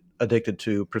was addicted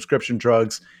to prescription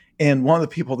drugs. And one of the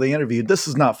people they interviewed, this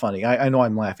is not funny. I know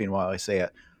I'm laughing while I say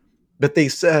it, but they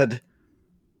said,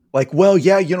 like, well,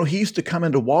 yeah, you know, he used to come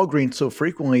into Walgreens so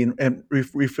frequently and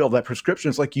refill that prescription.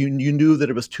 It's like you knew that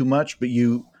it was too much, but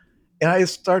and I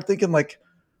start thinking, like,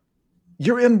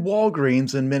 you're in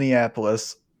Walgreens in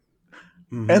Minneapolis,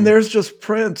 and there's just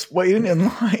Prince waiting in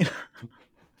line.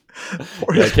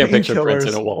 I can't picture Prince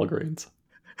in a Walgreens.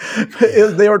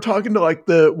 They were talking to like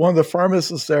one of the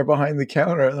pharmacists there behind the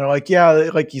counter, and they're like,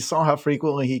 "Yeah, like you saw how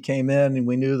frequently he came in, and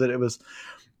we knew that it was."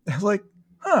 I was like,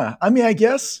 "Huh? I mean, I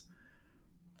guess,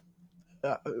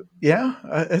 yeah.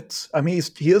 It's. I mean,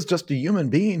 he is just a human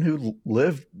being who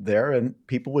lived there, and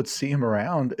people would see him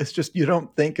around. It's just you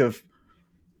don't think of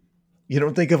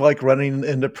like running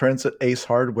into Prince at Ace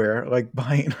Hardware, like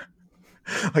buying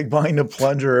a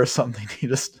plunger or something.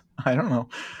 I don't know.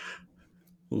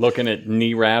 Looking at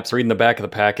knee wraps, reading the back of the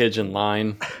package in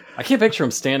line. I can't picture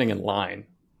him standing in line.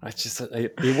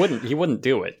 He wouldn't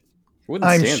do it.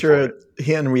 I'm sure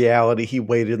in reality, he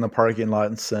waited in the parking lot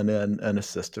and sent in an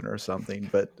assistant or something.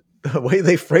 But the way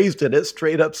they phrased it, it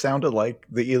straight up sounded like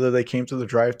either they came to the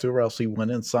drive-thru or else he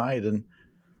went inside. And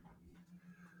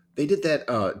they did that.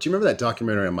 Do you remember that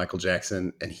documentary on Michael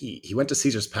Jackson? And he went to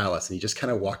Caesar's Palace and he just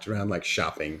kind of walked around like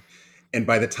shopping. And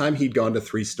by the time he'd gone to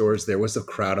 3 stores, there was a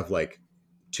crowd of like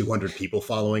 200 people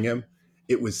following him.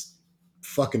 It was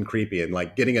fucking creepy. And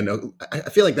like getting I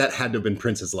feel like that had to have been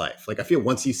Prince's life. Like I feel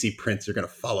once you see Prince, you're going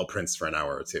to follow Prince for an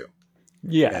hour or two.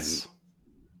 Yes.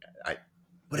 And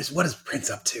what is Prince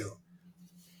up to?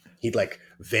 He'd like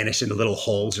vanish into little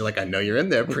holes. You're like, I know you're in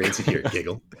there, Prince. You hear a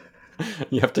giggle.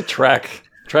 You have to track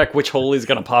which hole he's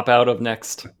going to pop out of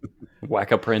next.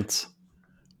 Whack a Prince.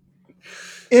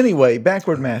 Anyway,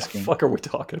 backward masking. What the fuck are we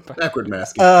talking about? Backward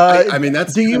masking. I mean,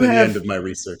 that's the end of my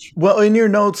research. Well, in your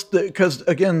notes, because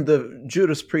again, the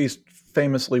Judas Priest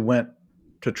famously went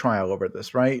to trial over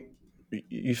this, right?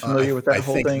 You familiar with that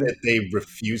whole thing? I think that they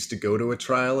refused to go to a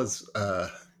trial. I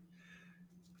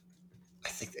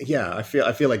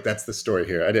feel like that's the story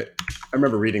here. I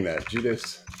remember reading that.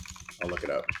 Judas, I'll look it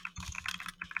up.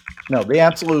 No, they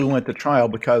absolutely went to trial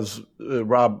because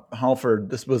Rob Halford,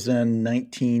 this was in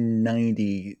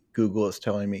 1990, Google is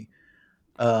telling me.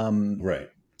 Right.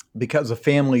 Because a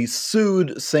family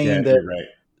sued saying that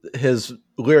his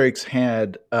lyrics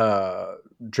had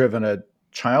driven a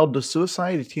child to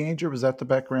suicide, a teenager. Was that the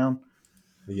background?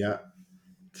 Yeah.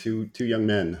 Two young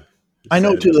men. I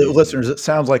know to the listeners, it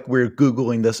sounds like we're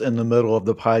Googling this in the middle of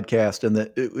the podcast, and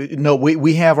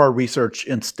we have our research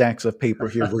in stacks of paper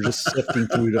here. We're just sifting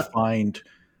through to find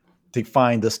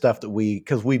the stuff that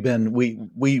because we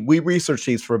research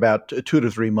these for about 2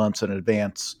 to 3 months in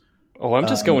advance. Oh, I'm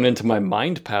just going into my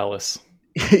mind palace.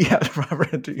 Yeah,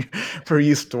 Robert, for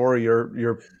you store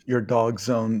your Dogg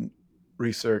Zzone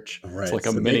research. Right. It's like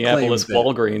a Minneapolis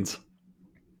Walgreens.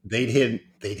 They'd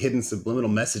hidden subliminal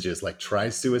messages like "try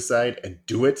suicide" and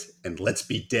 "do it" and "let's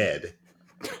be dead"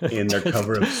 in their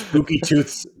cover of Spooky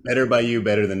Tooth's "Better by You,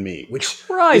 Better Than Me." Which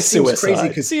try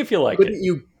suicide. See if you like it.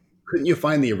 Couldn't you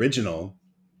find the original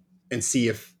and see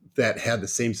if that had the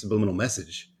same subliminal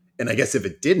message? And I guess if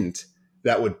it didn't,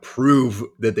 that would prove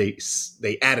that they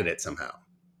added it somehow.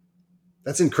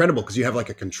 That's incredible because you have like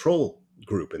a control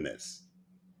group in this.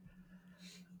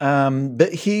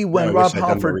 But when Rob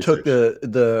Halford took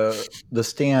the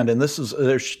stand, and this is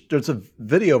there's a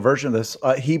video version of this.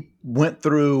 He went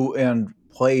through and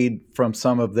played from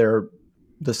some of their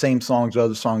the same songs,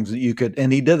 other songs that you could,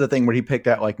 and he did the thing where he picked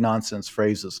out like nonsense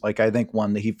phrases. Like I think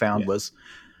one that he found was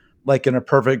like a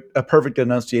perfect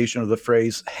enunciation of the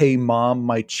phrase, "Hey mom,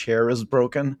 my chair is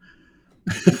broken."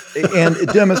 And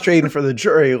demonstrating for the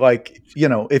jury, like,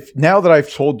 if now that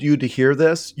I've told you to hear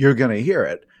this, you're going to hear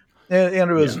it. And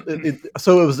it was,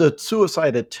 so it was a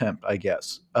suicide attempt, I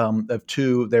guess, of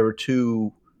two, there were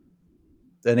two,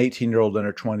 an 18-year-old and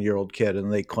a 20-year-old kid,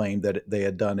 and they claimed that they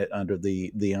had done it under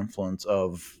the influence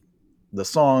of the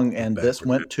song. And this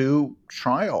went to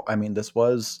trial. I mean, this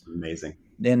was amazing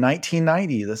in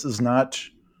 1990. This is not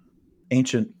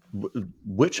ancient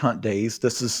witch hunt days.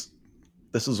 This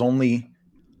is only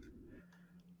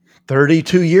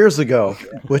 32 years ago,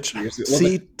 which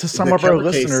to some of our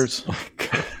listeners.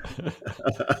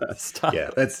 Stop. Yeah,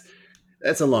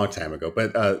 that's a long time ago.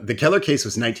 But the Keller case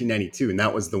was 1992, and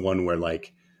that was the one where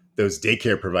like those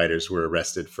daycare providers were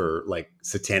arrested for like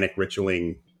satanic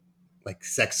ritualing, like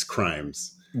sex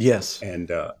crimes. Yes. And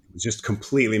it was just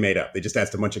completely made up. They just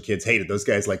asked a bunch of kids, "Hey, did those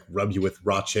guys like rub you with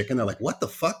raw chicken?" They're like, "What the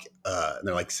fuck?" And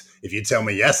they're like, "If you tell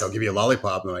me yes, I'll give you a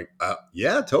lollipop." And they're like,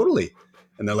 "Yeah, totally."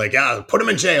 And they're like, "Yeah, put them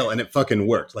in jail." And it fucking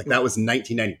worked. Like that was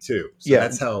 1992. So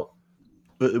that's how.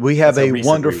 We have a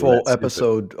wonderful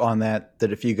episode on that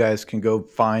if you guys can go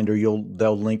find, or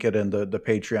they'll link it in the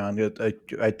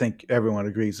Patreon. I think everyone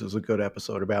agrees is a good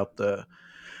episode about the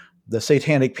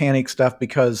satanic panic stuff,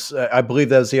 because I believe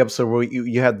that was the episode where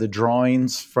you had the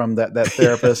drawings from that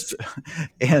therapist.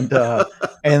 and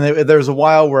there's a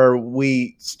while where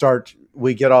we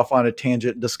get off on a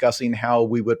tangent discussing how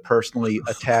we would personally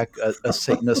attack a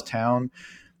Satanist town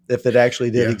if it actually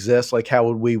did exist. Like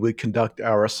how we would conduct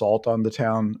our assault on the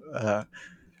town.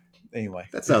 Anyway,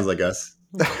 that sounds like us.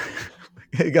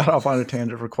 It got off on a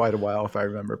tangent for quite a while, if I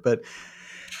remember. But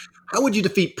how would you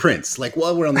defeat Prince? Like,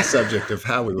 while we're on the subject of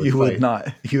how we would you fight. would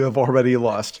not. You have already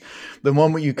lost. The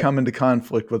moment you come into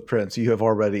conflict with Prince, you have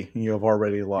already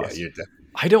lost. Yeah,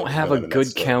 I don't have a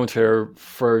good counter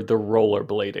for the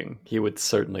rollerblading he would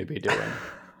certainly be doing.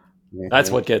 That's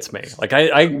what gets me. Like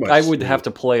I would have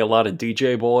to play a lot of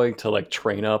DJ Boy to like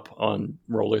train up on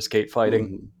roller skate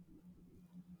fighting.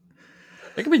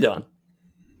 It can be done.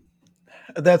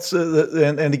 That's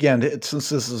and again, since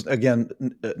this is again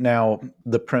now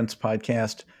the Prince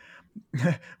podcast,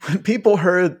 when people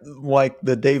heard like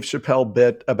the Dave Chappelle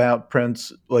bit about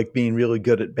Prince like being really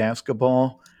good at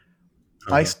basketball,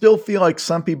 I still feel like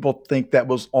some people think that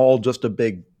was all just a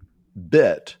big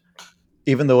bit,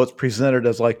 even though it's presented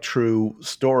as like true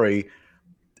story,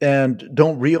 and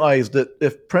don't realize that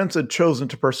if Prince had chosen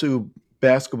to pursue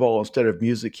basketball instead of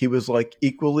music, he was like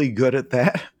equally good at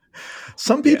that.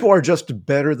 Some people are just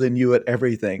better than you at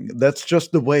everything. That's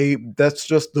just the way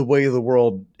the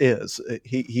world is.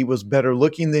 He was better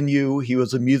looking than you. He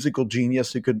was a musical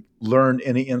genius who could learn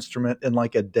any instrument in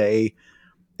like a day.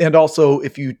 And also,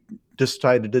 if you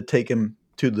decided to take him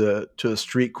to a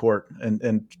street court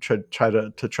and try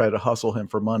to hustle him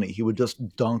for money, he would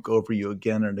just dunk over you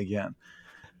again and again.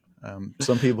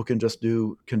 Some people can just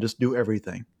do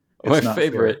everything. It's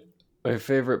My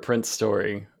favorite Prince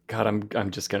story. God,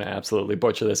 I'm just gonna absolutely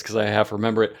butcher this because I half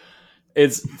remember it.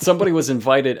 It's somebody was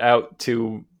invited out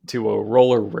to a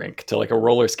roller rink, to like a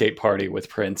roller skate party with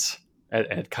Prince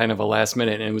at kind of a last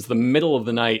minute, and it was the middle of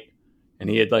the night, and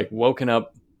he had like woken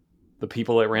up the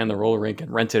people that ran the roller rink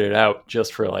and rented it out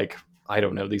just for like, I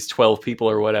don't know, these 12 people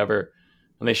or whatever.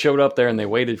 And they showed up there and they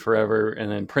waited forever,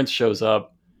 and then Prince shows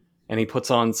up and he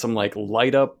puts on some like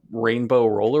light up rainbow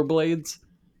rollerblades.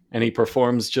 And he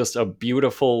performs just a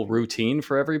beautiful routine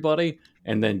for everybody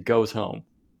and then goes home.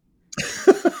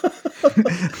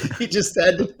 He just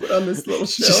had to put on this little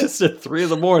show. Just at 3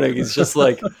 a.m. He's just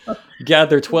like,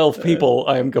 gather 12 people.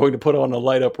 I am going to put on a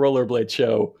light up rollerblade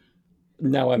show.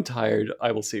 Now I'm tired.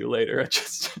 I will see you later.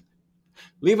 Just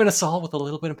leaving us all with a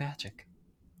little bit of magic.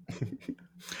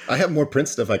 I have more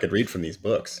Prince stuff I could read from these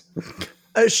books.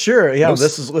 Sure, yeah.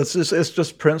 It's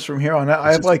just Prince from here on out.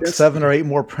 I have like Prince. 7 or 8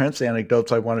 more Prince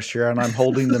anecdotes I want to share, and I'm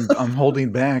holding them. I'm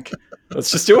holding back.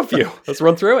 Let's just do a few. Let's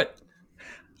run through it.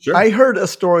 Sure. I heard a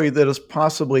story that is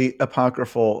possibly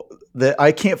apocryphal that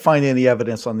I can't find any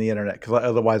evidence on the internet, because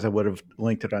otherwise I would have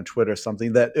linked it on Twitter or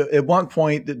something. That at one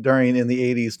point in the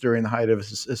 80s, during the height of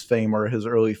his fame or his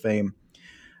early fame,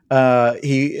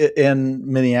 he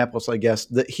in Minneapolis, I guess,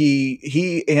 that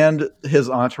he and his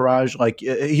entourage, like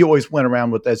he always went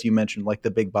around with, as you mentioned, like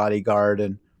the big bodyguard,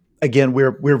 and again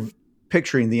we're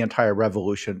picturing the entire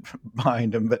revolution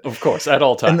behind him, but of course at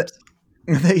all times.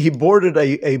 He boarded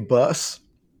a bus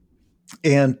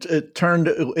and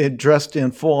dressed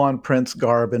in full on Prince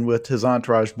garb and with his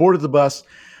entourage, boarded the bus,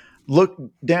 looked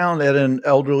down at an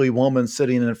elderly woman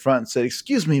sitting in front and said,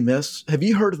 "Excuse me, miss, have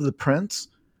you heard of the Prince?"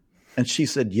 And she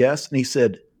said, "Yes." And he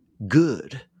said,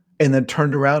 "Good." And then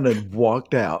turned around and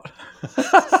walked out.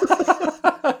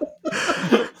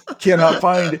 Cannot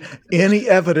find any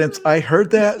evidence. I heard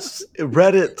that,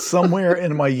 read it somewhere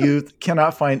in my youth.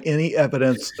 Cannot find any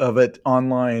evidence of it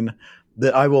online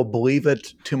that I will believe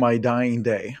it to my dying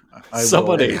day.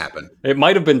 Somebody, happen. It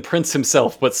might have been Prince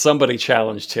himself, but somebody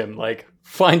challenged him. Like,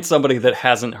 find somebody that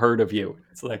hasn't heard of you.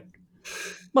 It's like,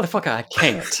 motherfucker, I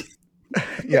can't.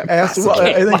 Yeah, I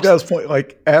think that was point.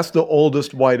 Like, ask the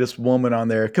oldest, whitest woman on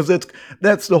there, because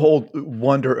that's the whole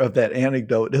wonder of that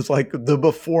anecdote. Is like the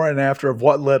before and after of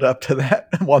what led up to that,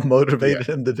 and what motivated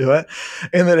him to do it,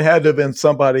 and then it had to have been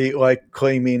somebody like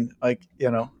claiming, like,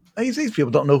 these people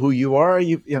don't know who you are.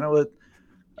 He's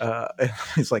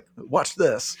like, watch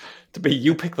this. To be,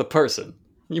 you pick the person.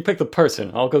 You pick the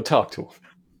person. I'll go talk to him.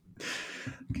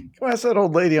 Go ask that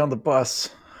old lady on the bus.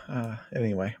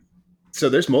 Anyway. So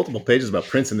there's multiple pages about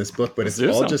Prince in this book, but it's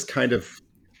all just kind of...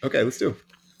 Okay, let's do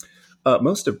it.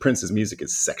 Most of Prince's music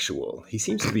is sexual. He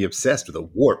seems to be obsessed with a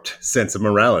warped sense of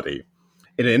morality.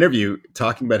 In an interview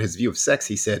talking about his view of sex,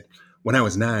 he said, "When I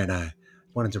was 9, I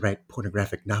wanted to write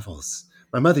pornographic novels.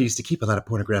 My mother used to keep a lot of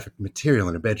pornographic material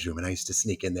in her bedroom, and I used to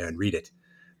sneak in there and read it.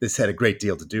 This had a great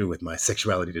deal to do with my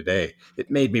sexuality today.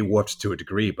 It made me warped to a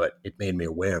degree, but it made me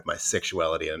aware of my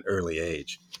sexuality at an early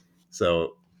age."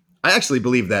 So I actually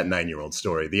believe that 9-year-old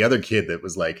story. The other kid that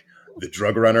was like the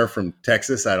drug runner from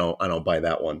Texas, I don't buy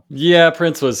that one. Yeah,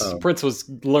 Prince was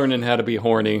learning how to be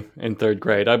horny in 3rd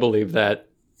grade. I believe that.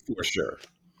 For sure.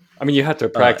 I mean, you have to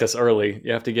practice early.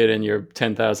 You have to get in your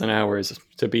 10,000 hours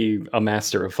to be a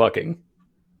master of fucking.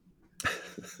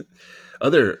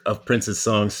 Other of Prince's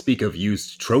songs speak of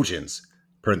used Trojans,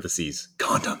 parentheses,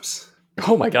 condoms.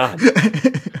 Oh my God.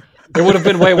 It would have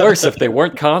been way worse if they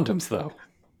weren't condoms, though.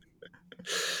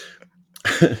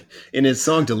 In his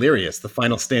song Delirious, the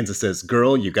final stanza says,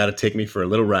 "Girl, you gotta take me for a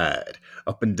little ride.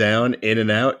 Up and down, in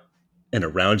and out, and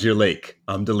around your lake.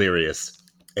 I'm delirious."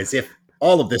 As if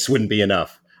all of this wouldn't be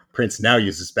enough, Prince now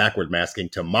uses backward masking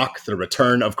to mock the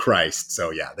return of Christ. So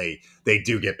yeah, they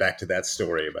do get back to that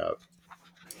story about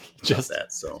that.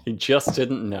 So he just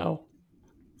didn't know.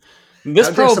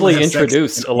 This probably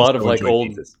introduced a lot of like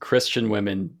old Christian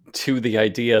women to the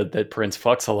idea that Prince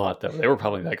fucks a lot, though. They were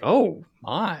probably like, "Oh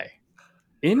my.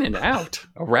 In and out,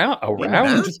 around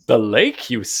the lake,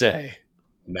 you say?"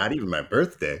 Not even my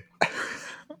birthday.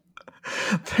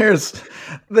 There's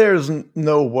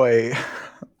no way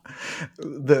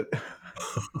that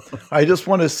I just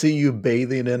want to see you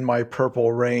bathing in my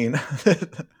purple rain.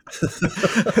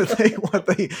 What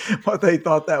they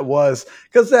thought that was,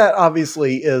 because that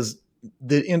obviously is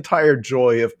the entire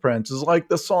joy of Prince. Is like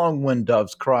the song "When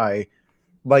Doves Cry."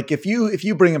 Like if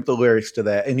you bring up the lyrics to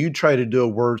that and you try to do a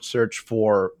word search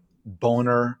for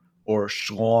boner or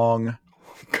schlong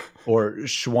or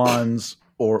schwans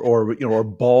or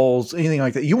balls, anything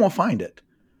like that, you won't find it.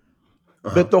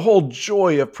 Uh-huh. But the whole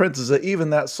joy of Prince is that even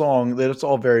that song, that it's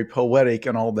all very poetic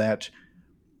and all that,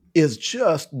 is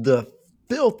just the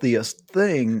filthiest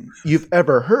thing you've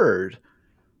ever heard.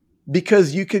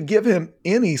 Because you could give him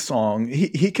any song,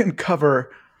 he can cover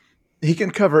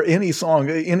any song,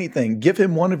 anything. Give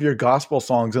him one of your gospel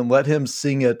songs and let him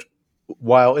sing it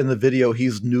while in the video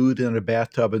he's nude in a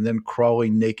bathtub and then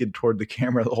crawling naked toward the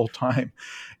camera the whole time.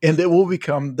 And it will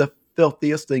become the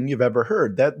filthiest thing you've ever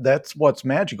heard. That's what's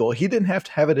magical. He didn't have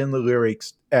to have it in the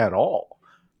lyrics at all.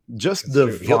 Just that's the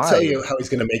vibe. He'll tell you how he's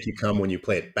going to make you come when you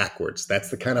play it backwards. That's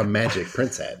the kind of magic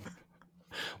Prince had.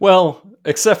 Well,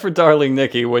 except for Darling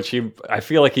Nikki, which I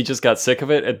feel like he just got sick of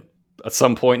it at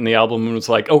some point in the album and was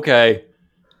like, "Okay,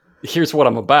 here's what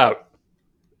I'm about.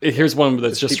 Here's one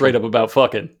that's just straight up about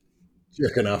fucking."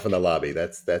 Jerking off in the lobby.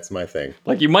 That's my thing.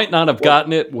 Like, you might not have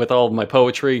gotten it with all of my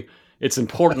poetry. It's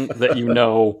important that you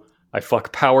know I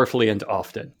fuck powerfully and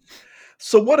often.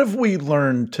 So what have we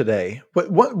learned today?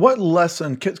 What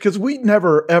lesson? Because we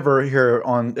never, ever here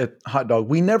at Hot Dog,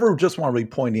 we never just want to be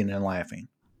pointing and laughing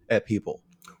at people.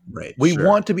 Right. We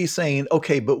want to be saying,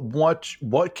 okay, but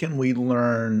what can we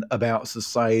learn about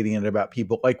society and about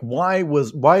people? Like, I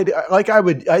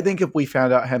think if we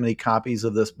found out how many copies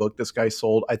of this book this guy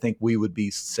sold, I think we would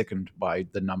be sickened by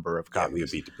the number of copies. Yeah, we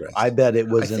would be depressed. I bet it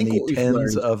was in the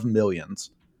tens of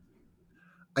millions.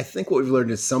 I think what we've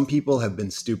learned is some people have been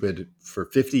stupid for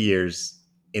 50 years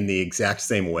in the exact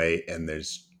same way, and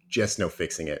there's just no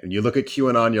fixing it. And you look at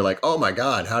QAnon, you're like, "Oh my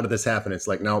God, how did this happen?" It's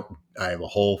like, no, I have a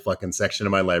whole fucking section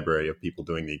of my library of people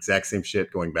doing the exact same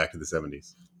shit going back to the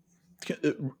 70s.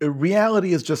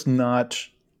 Reality is just not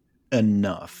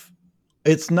enough.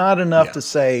 It's not enough Yeah. to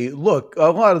say, look,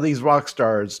 a lot of these rock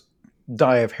stars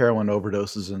die of heroin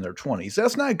overdoses in their 20s.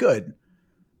 That's not good.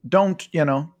 Don't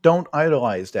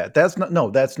idolize that. That's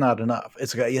not enough.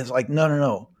 It's like,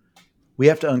 no. We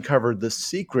have to uncover the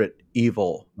secret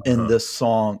evil in this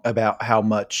song about how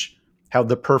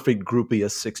the perfect groupie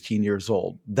is 16 years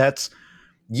old. That's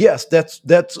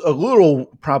a little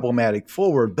problematic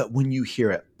forward, but when you hear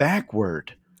it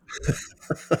backward,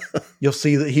 you'll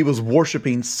see that he was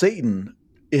worshiping Satan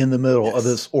in the middle of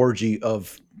this orgy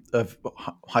of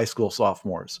high school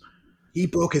sophomores. He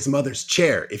broke his mother's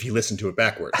chair if you listen to it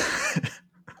backwards.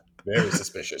 Very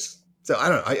suspicious. So I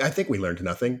don't know. I think we learned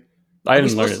nothing. I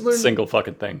didn't learn a single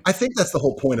fucking thing. I think that's the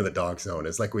whole point of the Dogg Zone.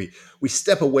 Is like we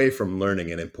step away from learning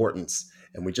and importance,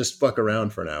 and we just fuck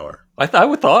around for an hour. I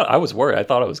was worried. I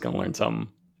thought I was going to learn something.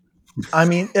 I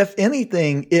mean, if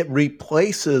anything, it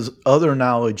replaces other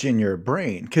knowledge in your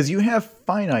brain because you have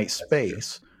finite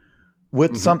space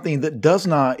with something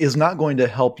that is not going to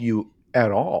help you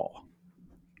at all.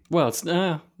 Well,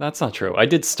 that's not true. I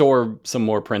did store some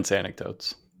more Prince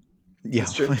anecdotes. Yeah,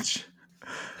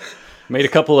 Made a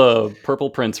couple of Purple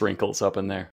Prince wrinkles up in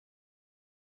there.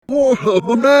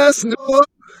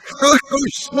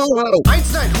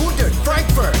 Einstein, Hunter,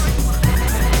 Frankfurt.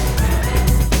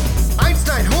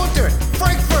 Einstein, Hunter,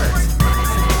 Frankfurt.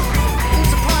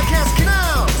 Unser Podcast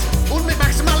genau. Und mit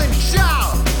maximalen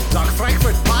Schau. Dogg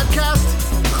Frankfurt Podcast.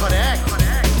 Korrekt.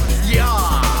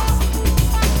 Ja.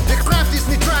 Der Kraft ist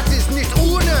nicht gratis, nicht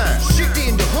ohne. Schick die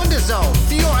in die Hundezone.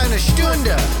 Für eine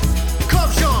Stunde. Komm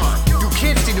schon, du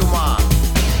kennst die Nummer.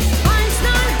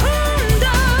 Einstein,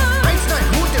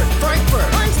 Hunter, Frankfurt.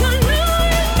 Einstein,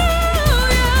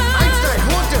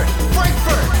 Hunter,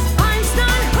 Frankfurt.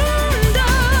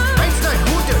 Einstein,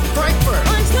 Hunter, Frankfurt.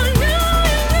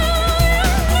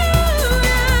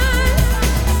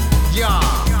 Ja,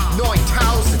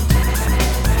 9000.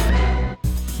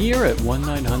 Here at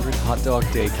 1-900 Hot Dog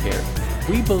Daycare,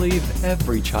 we believe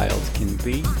every child can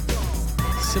be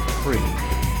supreme.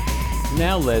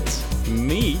 Now let's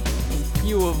meet a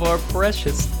few of our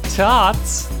precious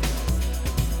tots.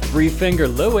 Three Finger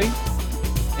Louie,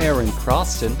 Aaron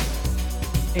Croston,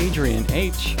 Adrian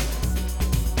H,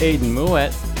 Aiden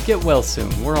Mouet. Get well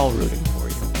soon, we're all rooting for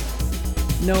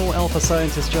you. No Alpha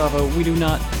Scientist Java, we do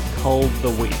not cull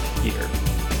the weak here.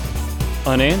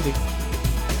 Unandy,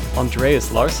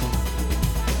 Andreas Larson.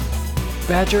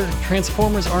 Badger,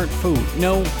 Transformers aren't food.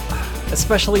 No,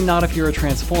 especially not if you're a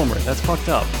Transformer, that's fucked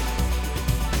up.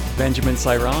 Benjamin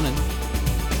Cyronen,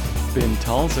 Ben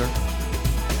Talzer,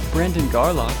 Brandon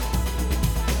Garlock,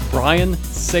 Brian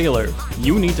Saylor.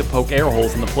 You need to poke air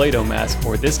holes in the Play-Doh mask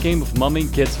or this game of Mummy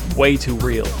gets way too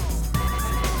real.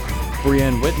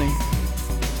 Brienne Whitney,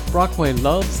 Brockway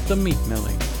loves the meat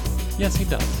milling. Yes, he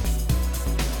does.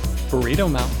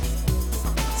 Burrito Mouth.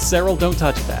 Cyril, don't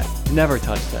touch that. Never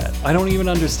touch that. I don't even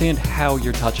understand how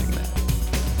you're touching that.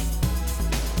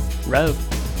 Rev.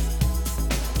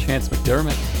 Chance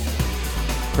McDermott.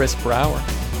 Chris Brower,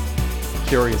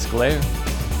 Curious Glare,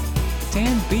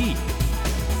 Dan B,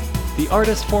 the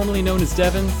artist formerly known as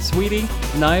Devin, Sweetie,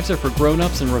 knives are for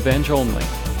grown-ups and revenge only.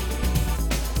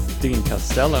 Dean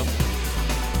Costello,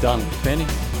 Donald Finney,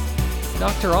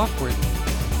 Dr. Awkward,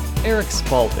 Eric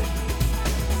Spalding,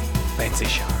 Fancy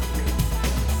Shark,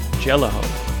 Jello-Ho.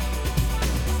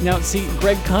 Now, see,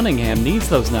 Greg Cunningham needs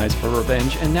those knives for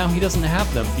revenge, and now he doesn't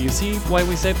have them. Do you see why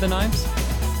we saved the knives?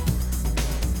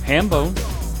 Hambone,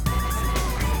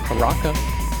 Haraka,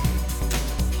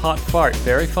 Hot Fart,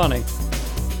 very funny.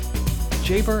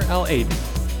 Jaber Al Aiden,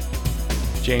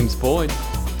 James Boyd,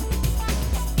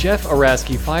 Jeff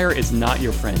Araski, fire is not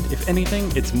your friend. If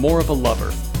anything, it's more of a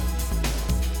lover.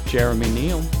 Jeremy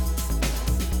Neal,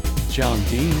 John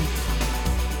Dean,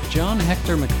 John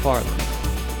Hector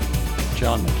McFarlane,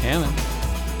 John McCammon,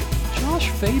 Josh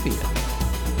Fabian,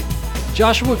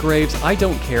 Joshua Graves, I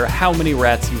don't care how many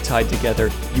rats you tied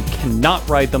together, you cannot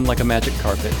ride them like a magic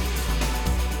carpet.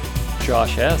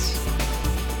 Josh S.,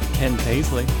 Ken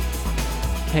Paisley,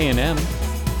 K&M, M.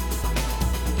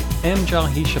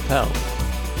 Jahi Chappelle,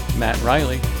 Matt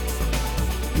Riley,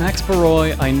 Max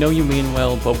Baroy, I know you mean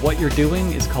well, but what you're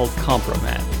doing is called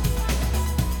compromat.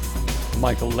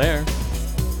 Michael Lair,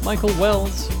 Michael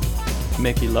Wells,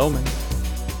 Mickey Lohman,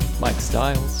 Mike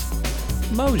Stiles,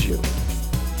 Moju.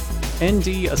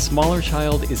 ND, a smaller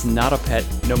child is not a pet,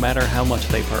 no matter how much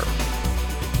they purr.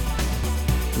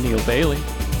 Neil Bailey,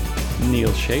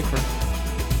 Neil Schaefer,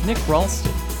 Nick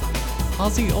Ralston,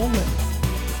 Ozzy Olin,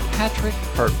 Patrick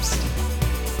Herbst.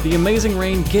 The Amazing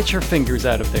Rain, get your fingers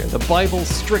out of there. The Bible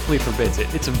strictly forbids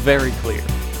it. It's very clear.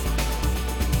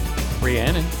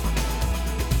 Rhiannon,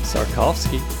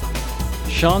 Sarkovsky,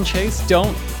 Sean Chase,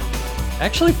 don't.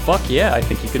 Actually, fuck yeah, I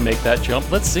think you can make that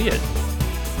jump. Let's see it.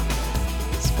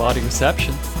 Spotty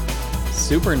Reception.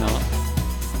 Supernaut.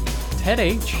 Ted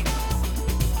H.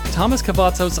 Thomas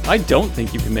Cavazos, I don't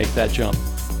think you can make that jump.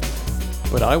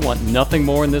 But I want nothing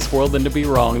more in this world than to be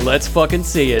wrong. Let's fucking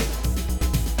see it.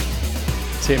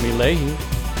 Timmy Leahy.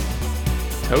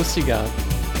 Toasty God.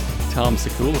 Tom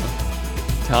Sekula.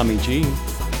 Tommy G.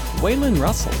 Waylon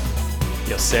Russell.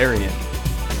 Yossarian.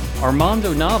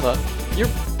 Armando Nava.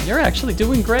 You're actually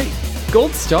doing great.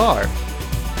 Gold star.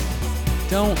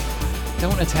 Don't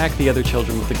attack the other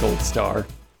children with the gold star.